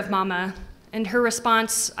remember of Mama?" And her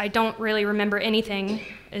response, "I don't really remember anything,"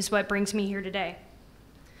 is what brings me here today.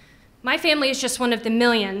 My family is just one of the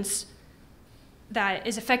millions that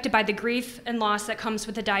is affected by the grief and loss that comes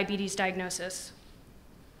with a diabetes diagnosis.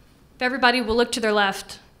 If everybody will look to their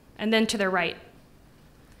left and then to their right.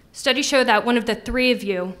 Studies show that one of the 3 of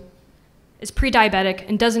you is pre-diabetic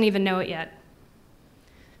and doesn't even know it yet.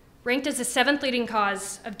 Ranked as the 7th leading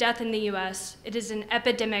cause of death in the US, it is an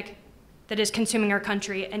epidemic that is consuming our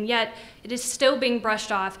country, and yet it is still being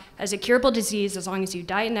brushed off as a curable disease as long as you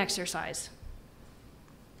diet and exercise.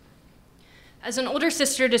 As an older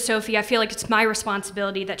sister to Sophie, I feel like it's my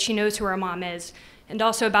responsibility that she knows who her mom is, and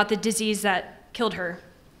also about the disease that killed her.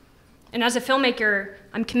 And as a filmmaker,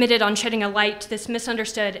 I'm committed on shedding a light to this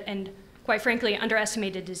misunderstood and, quite frankly,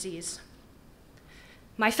 underestimated disease.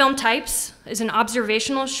 My film Types is an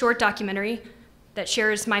observational short documentary that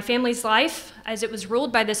shares my family's life as it was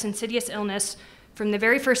ruled by this insidious illness from the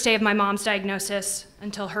very first day of my mom's diagnosis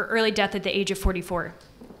until her early death at the age of 44.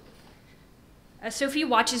 As Sophie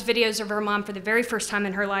watches videos of her mom for the very first time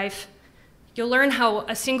in her life, you'll learn how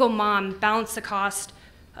a single mom balanced the cost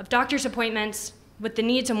of doctor's appointments with the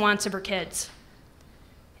needs and wants of her kids.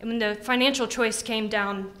 And when the financial choice came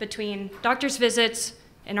down between doctor's visits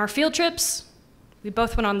and our field trips, we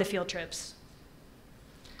both went on the field trips.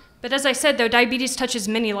 But as I said, though, diabetes touches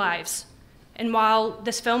many lives. And while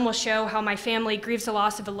this film will show how my family grieves the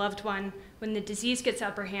loss of a loved one when the disease gets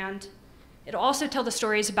upper hand, it'll also tell the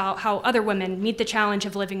stories about how other women meet the challenge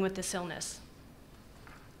of living with this illness.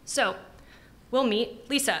 So, we'll meet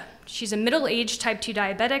Lisa. She's a middle-aged type 2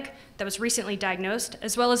 diabetic that was recently diagnosed,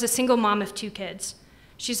 as well as a single mom of 2 kids.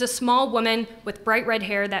 She's a small woman with bright red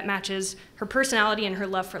hair that matches her personality and her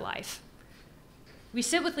love for life. We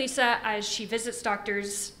sit with Lisa as she visits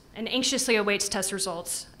doctors and anxiously awaits test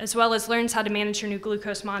results, as well as learns how to manage her new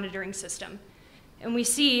glucose monitoring system. And we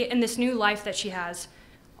see in this new life that she has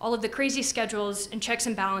all of the crazy schedules and checks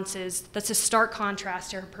and balances that's a stark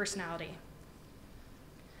contrast to her personality.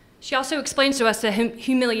 She also explains to us the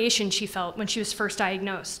humiliation she felt when she was first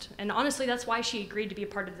diagnosed, and honestly, that's why she agreed to be a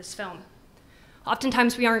part of this film.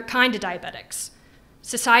 Oftentimes, we aren't kind to diabetics.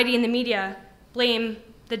 Society and the media blame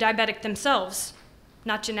the diabetic themselves,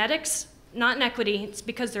 not genetics, not inequity, it's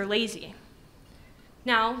because they're lazy.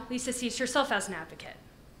 Now, Lisa sees herself as an advocate.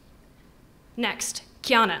 Next,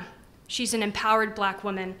 Kiana. She's an empowered Black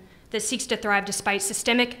woman that seeks to thrive despite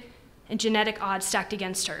systemic and genetic odds stacked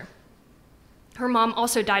against her. Her mom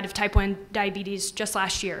also died of type 1 diabetes just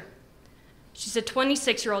last year. She's a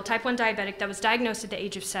 26-year-old type 1 diabetic that was diagnosed at the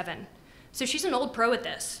age of 7. So she's an old pro at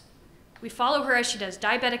this. We follow her as she does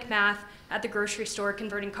diabetic math at the grocery store,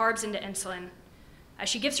 converting carbs into insulin, as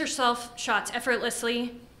she gives herself shots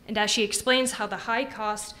effortlessly, and as she explains how the high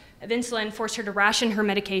cost of insulin forced her to ration her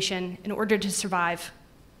medication in order to survive.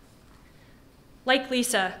 Like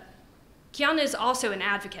Lisa, Kiana is also an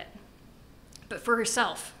advocate, but for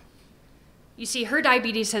herself. You see, her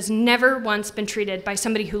diabetes has never once been treated by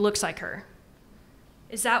somebody who looks like her.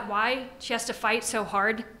 Is that why she has to fight so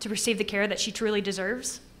hard to receive the care that she truly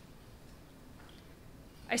deserves?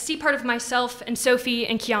 I see part of myself in Sophie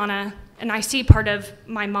and Kiana, and I see part of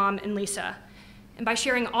my mom and Lisa. And by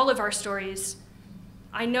sharing all of our stories,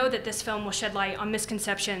 I know that this film will shed light on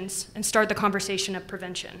misconceptions and start the conversation of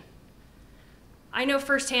prevention. I know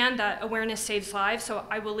firsthand that awareness saves lives, so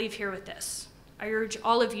I will leave here with this. I urge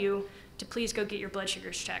all of you to please go get your blood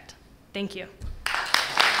sugars checked. Thank you.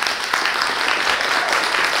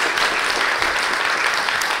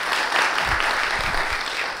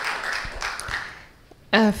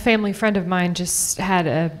 A family friend of mine just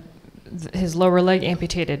had his lower leg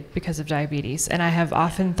amputated because of diabetes, and I have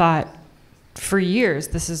often thought for years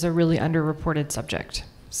this is a really underreported subject.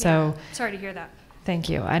 So yeah, sorry to hear that. Thank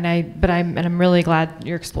you, and I'm really glad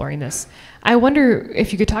you're exploring this. I wonder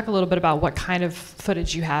if you could talk a little bit about what kind of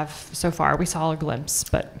footage you have so far. We saw a glimpse,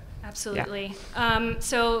 but absolutely. Yeah.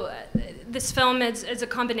 So this film is a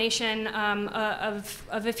combination of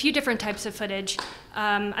a few different types of footage.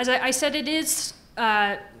 As I said, it is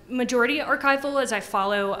majority archival as I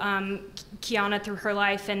follow Kiana through her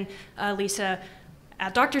life and Lisa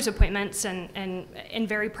at doctor's appointments and in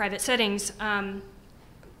very private settings.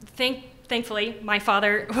 Thankfully, my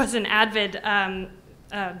father was an avid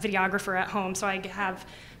videographer at home, so I have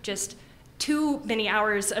just too many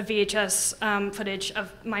hours of VHS footage of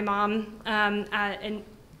my mom and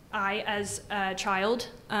I as a child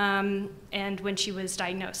and when she was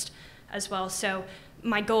diagnosed as well. So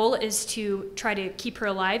my goal is to try to keep her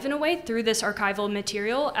alive in a way through this archival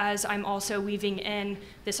material, as I'm also weaving in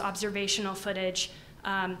this observational footage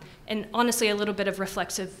and honestly a little bit of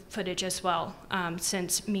reflexive footage as well,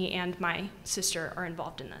 since me and my sister are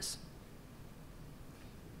involved in this.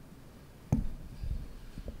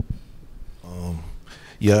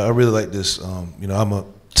 Yeah, I really like this. You know, I'm a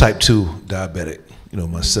type 2 diabetic, you know,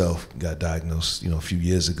 myself. Got diagnosed, you know, a few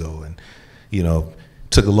years ago, and, you know,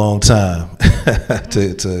 took a long time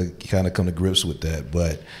to kind of come to grips with that.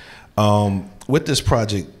 But with this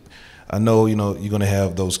project, I know, you know, you're going to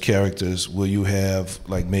have those characters. Will you have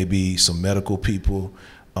like maybe some medical people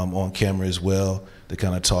on camera as well to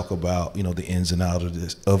kind of talk about, you know, the ins and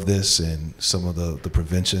outs of this and some of the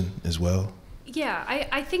prevention as well? Yeah,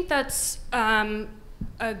 I think that's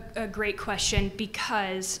a great question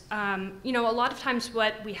because, you know, a lot of times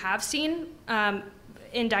what we have seen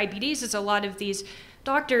in diabetes is a lot of these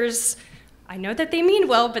doctors, I know that they mean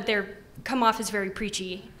well, but they're come off as very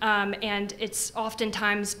preachy. And it's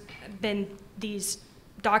oftentimes been these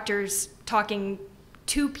doctors talking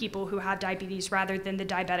to people who have diabetes rather than the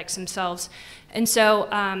diabetics themselves. And so,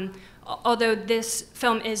 although this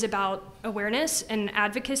film is about awareness and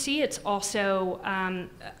advocacy, it's also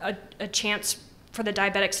a chance for the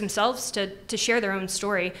diabetics themselves to share their own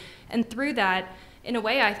story. And through that, in a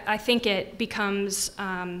way, I think it becomes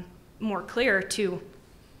more clear to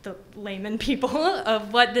the layman people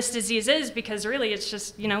of what this disease is, because really it's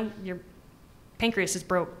just, you know, your pancreas is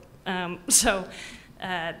broke. I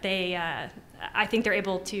think they're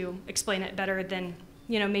able to explain it better than,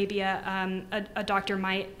 you know, maybe a doctor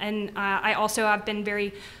might. And I also have been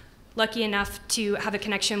very lucky enough to have a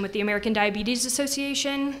connection with the American Diabetes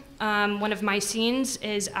Association. One of my scenes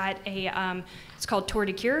is at it's called Tour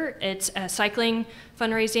de Cure. It's a cycling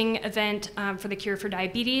fundraising event for the cure for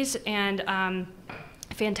diabetes, and a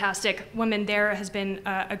fantastic woman there has been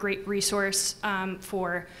a great resource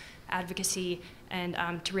for advocacy and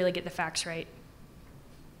to really get the facts right.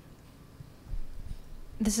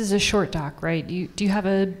 This is a short doc, right? Do you have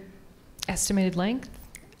a estimated length?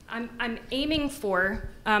 I'm aiming for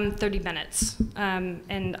 30 minutes,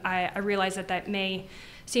 and I realize that may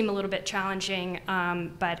seem a little bit challenging,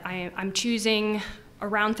 but I'm choosing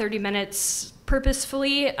around 30 minutes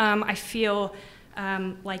purposefully. I feel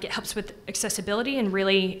like it helps with accessibility and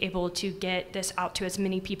really able to get this out to as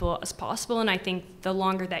many people as possible, and I think the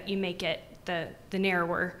longer that you make it, the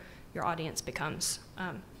narrower your audience becomes.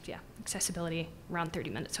 Yeah, accessibility around 30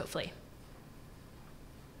 minutes, hopefully.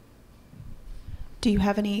 Do you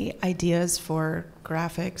have any ideas for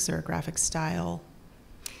graphics or graphic style?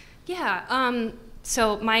 Yeah,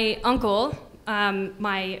 so my uncle,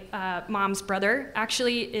 my mom's brother,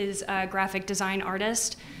 actually is a graphic design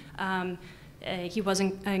artist. He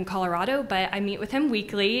wasn't in Colorado, but I meet with him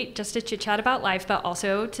weekly just to chit-chat about life, but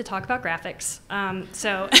also to talk about graphics.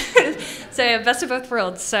 So best of both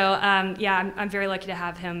worlds. So yeah, I'm very lucky to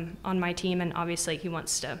have him on my team, and obviously he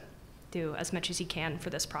wants to do as much as he can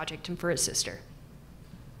for this project and for his sister.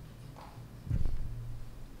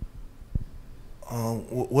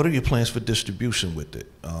 What are your plans for distribution with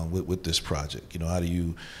it, with this project? You know, how do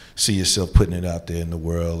you see yourself putting it out there in the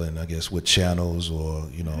world, and I guess what channels or,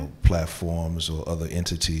 you know, platforms or other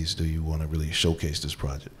entities do you want to really showcase this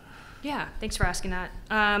project? Yeah, thanks for asking that.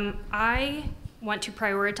 I want to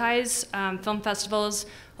prioritize film festivals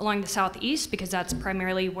along the Southeast because that's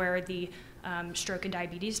primarily where the stroke and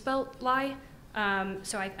diabetes belt lie.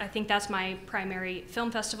 So I think that's my primary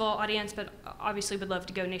film festival audience, but obviously would love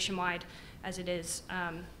to go nationwide as it is,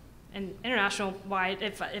 and international wide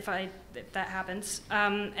if that happens.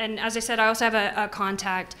 And as I said, I also have a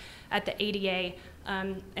contact at the ADA,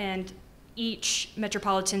 and each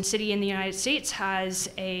metropolitan city in the United States has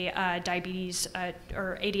a diabetes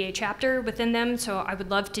or ADA chapter within them. So I would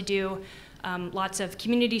love to do lots of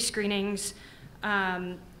community screenings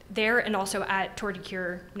there, and also at Tour de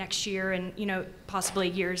Cure next year, and, you know, possibly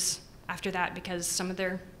years after that, because some of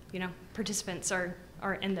their, you know, participants are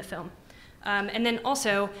in the film. And then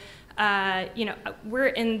also, you know, we're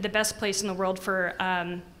in the best place in the world for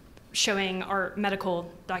showing our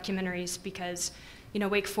medical documentaries because, you know,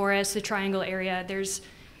 Wake Forest, the Triangle area, there's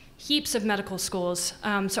heaps of medical schools.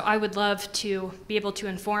 So I would love to be able to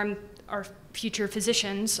inform our future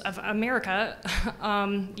physicians of America,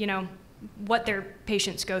 you know, what their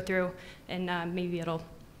patients go through, and maybe it'll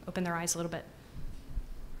open their eyes a little bit.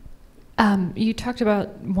 You talked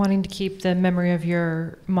about wanting to keep the memory of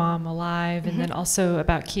your mom alive, and then also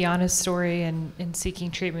about Kiana's story and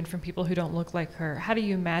seeking treatment from people who don't look like her. How do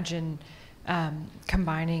you imagine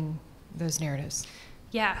combining those narratives?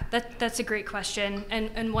 Yeah, that's a great question,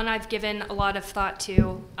 and one I've given a lot of thought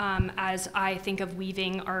to as I think of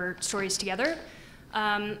weaving our stories together.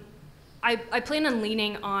 I plan on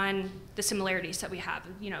leaning on the similarities that we have.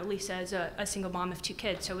 You know, Lisa is a single mom of 2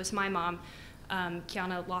 kids, so is my mom.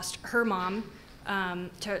 Kiana lost her mom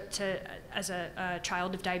as a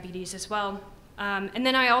child of diabetes as well. And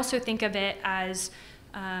then I also think of it as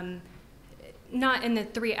not in the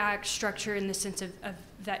 3-act structure in the sense of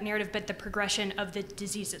that narrative, but the progression of the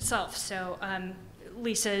disease itself. So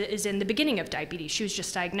Lisa is in the beginning of diabetes. She was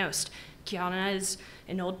just diagnosed. Kiana is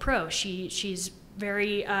an old pro. She's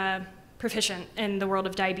very proficient in the world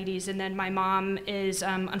of diabetes, and then my mom is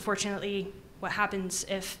unfortunately what happens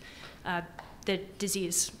if the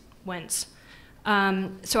disease wins.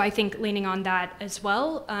 So I think leaning on that as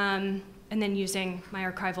well, and then using my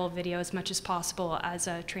archival video as much as possible as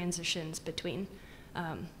transitions between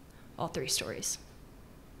all three stories.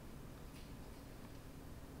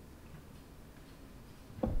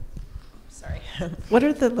 Sorry. What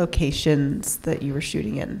are the locations that you were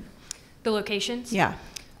shooting in? The locations? Yeah.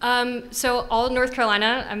 So all of North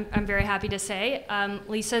Carolina, I'm very happy to say.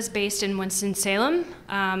 Lisa's based in Winston-Salem.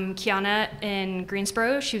 Kiana in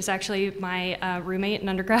Greensboro. She was actually my roommate in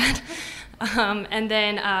undergrad. And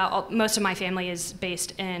then most of my family is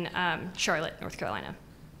based in Charlotte, North Carolina.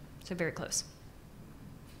 So very close.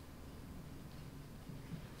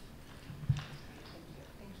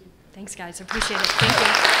 Thank you. Thanks, guys. I appreciate it. Thank you.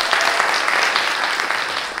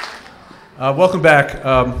 Welcome back.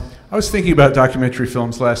 I was thinking about documentary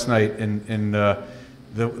films last night in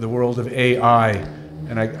the world of AI,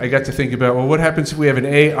 and I got to think about, well, what happens if we have an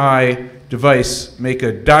AI device make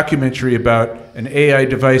a documentary about an AI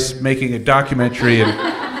device making a documentary,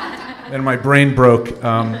 and my brain broke,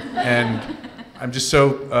 and I'm just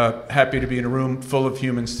so happy to be in a room full of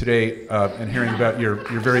humans today and hearing about your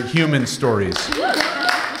very human stories.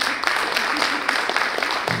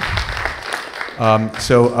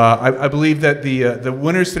 I believe that the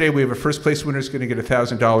winners today, we have a first place winner is going to get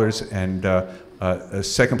 $1,000, and a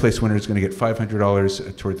second place winner is going to get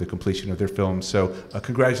 $500 toward the completion of their film. So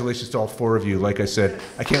congratulations to all four of you. Like I said,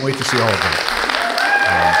 I can't wait to see all of them.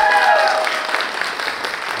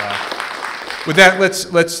 With that,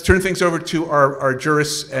 let's turn things over to our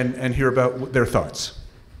jurists and hear about their thoughts.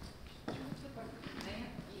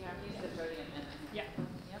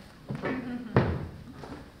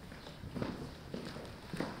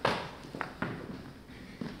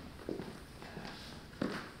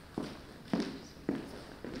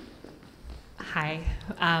 Hi.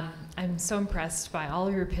 I'm so impressed by all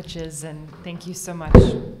of your pitches, and thank you so much.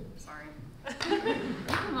 Sorry.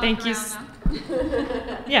 Thank you.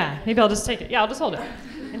 Yeah, maybe I'll just take it. Yeah, I'll just hold it.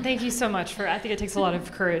 And thank you so much for, I think it takes a lot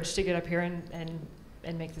of courage to get up here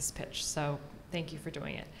and make this pitch, so thank you for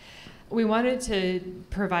doing it. We wanted to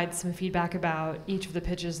provide some feedback about each of the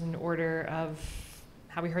pitches in order of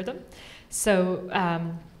how we heard them.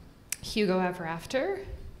 So, Hugo Ever After.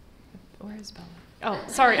 Where is Bella? Oh,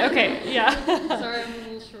 sorry. Okay, yeah. Sorry, I'm a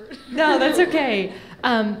little short. No, that's okay.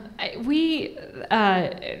 As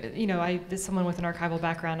someone with an archival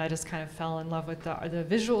background, I just kind of fell in love with the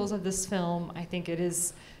visuals of this film. I think it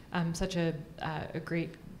is such a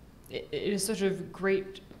great. It is such a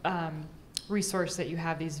great resource that you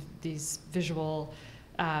have these visual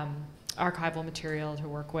archival material to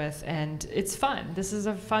work with, and it's fun. This is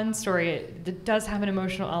a fun story. It does have an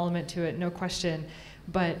emotional element to it, no question,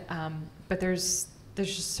 but there's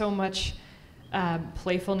just so much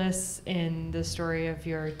playfulness in the story of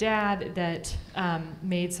your dad that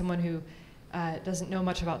made someone who doesn't know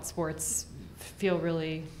much about sports feel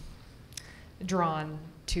really drawn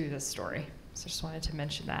to this story. So I just wanted to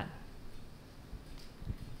mention that.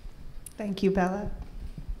 Thank you, Bella.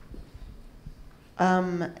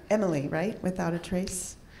 Emily, right? Without a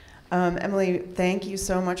Trace. Emily, thank you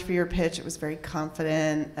so much for your pitch. It was very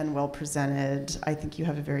confident and well presented. I think you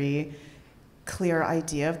have a very clear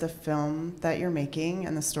idea of the film that you're making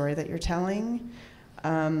and the story that you're telling.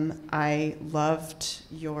 I loved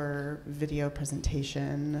your video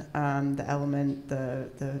presentation,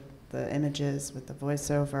 the images with the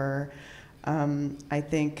voiceover. I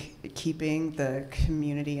think keeping the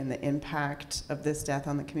community and the impact of this death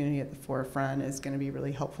on the community at the forefront is going to be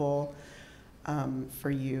really helpful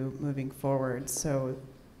for you moving forward. So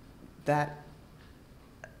that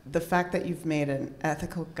the fact that you've made an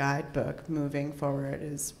ethical guidebook moving forward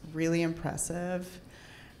is really impressive,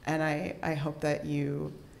 and I hope that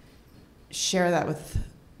you share that with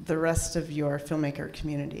the rest of your filmmaker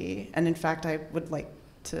community. And in fact, I would like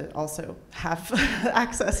to also have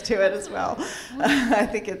access to it as well. I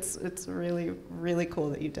think it's really, really cool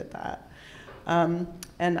that you did that.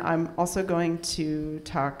 And I'm also going to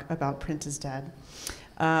talk about Print is Dead.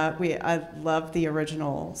 I love the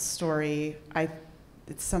original story.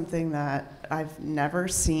 It's something that I've never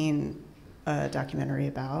seen a documentary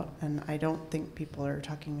about, and I don't think people are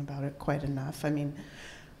talking about it quite enough. I mean,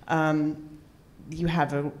 you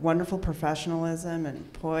have a wonderful professionalism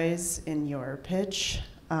and poise in your pitch.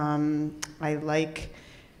 I like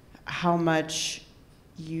how much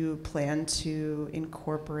you plan to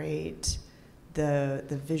incorporate the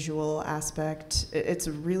visual aspect. It's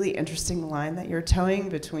a really interesting line that you're towing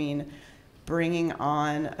between bringing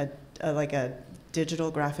on a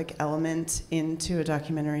digital graphic element into a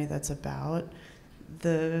documentary that's about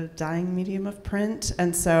the dying medium of print.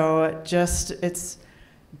 And so it's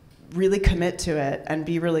really commit to it and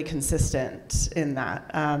be really consistent in that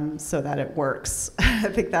so that it works. I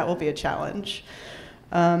think that will be a challenge.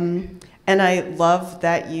 And I love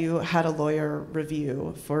that you had a lawyer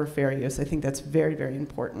review for fair use. I think that's very, very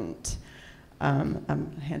important.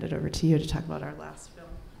 I'm hand it over to you to talk about our last film.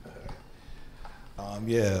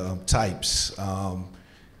 Types.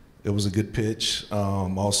 It was a good pitch.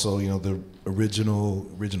 Also, the original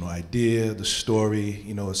idea, the story,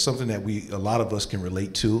 it's something that a lot of us can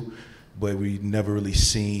relate to, but we've never really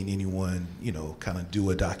seen anyone, kind of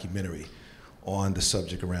do a documentary on the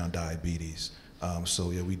subject around diabetes.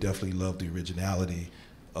 We definitely love the originality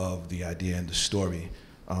of the idea and the story,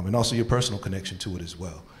 and also your personal connection to it as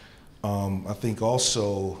well. I think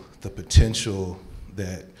also the potential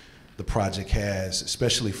that the project has,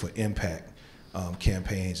 especially for impact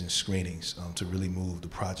campaigns and screenings, to really move the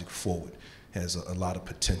project forward, has a lot of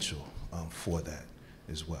potential for that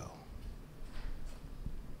as well.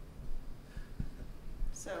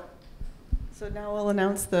 So now we'll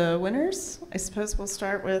announce the winners. I suppose we'll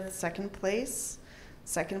start with second place.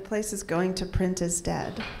 Second place is going to Print is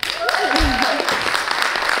Dead.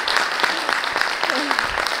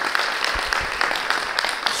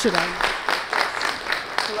 Should I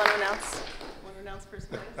want to announce first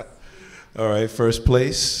place? All right, first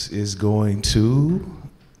place is going to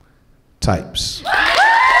Types.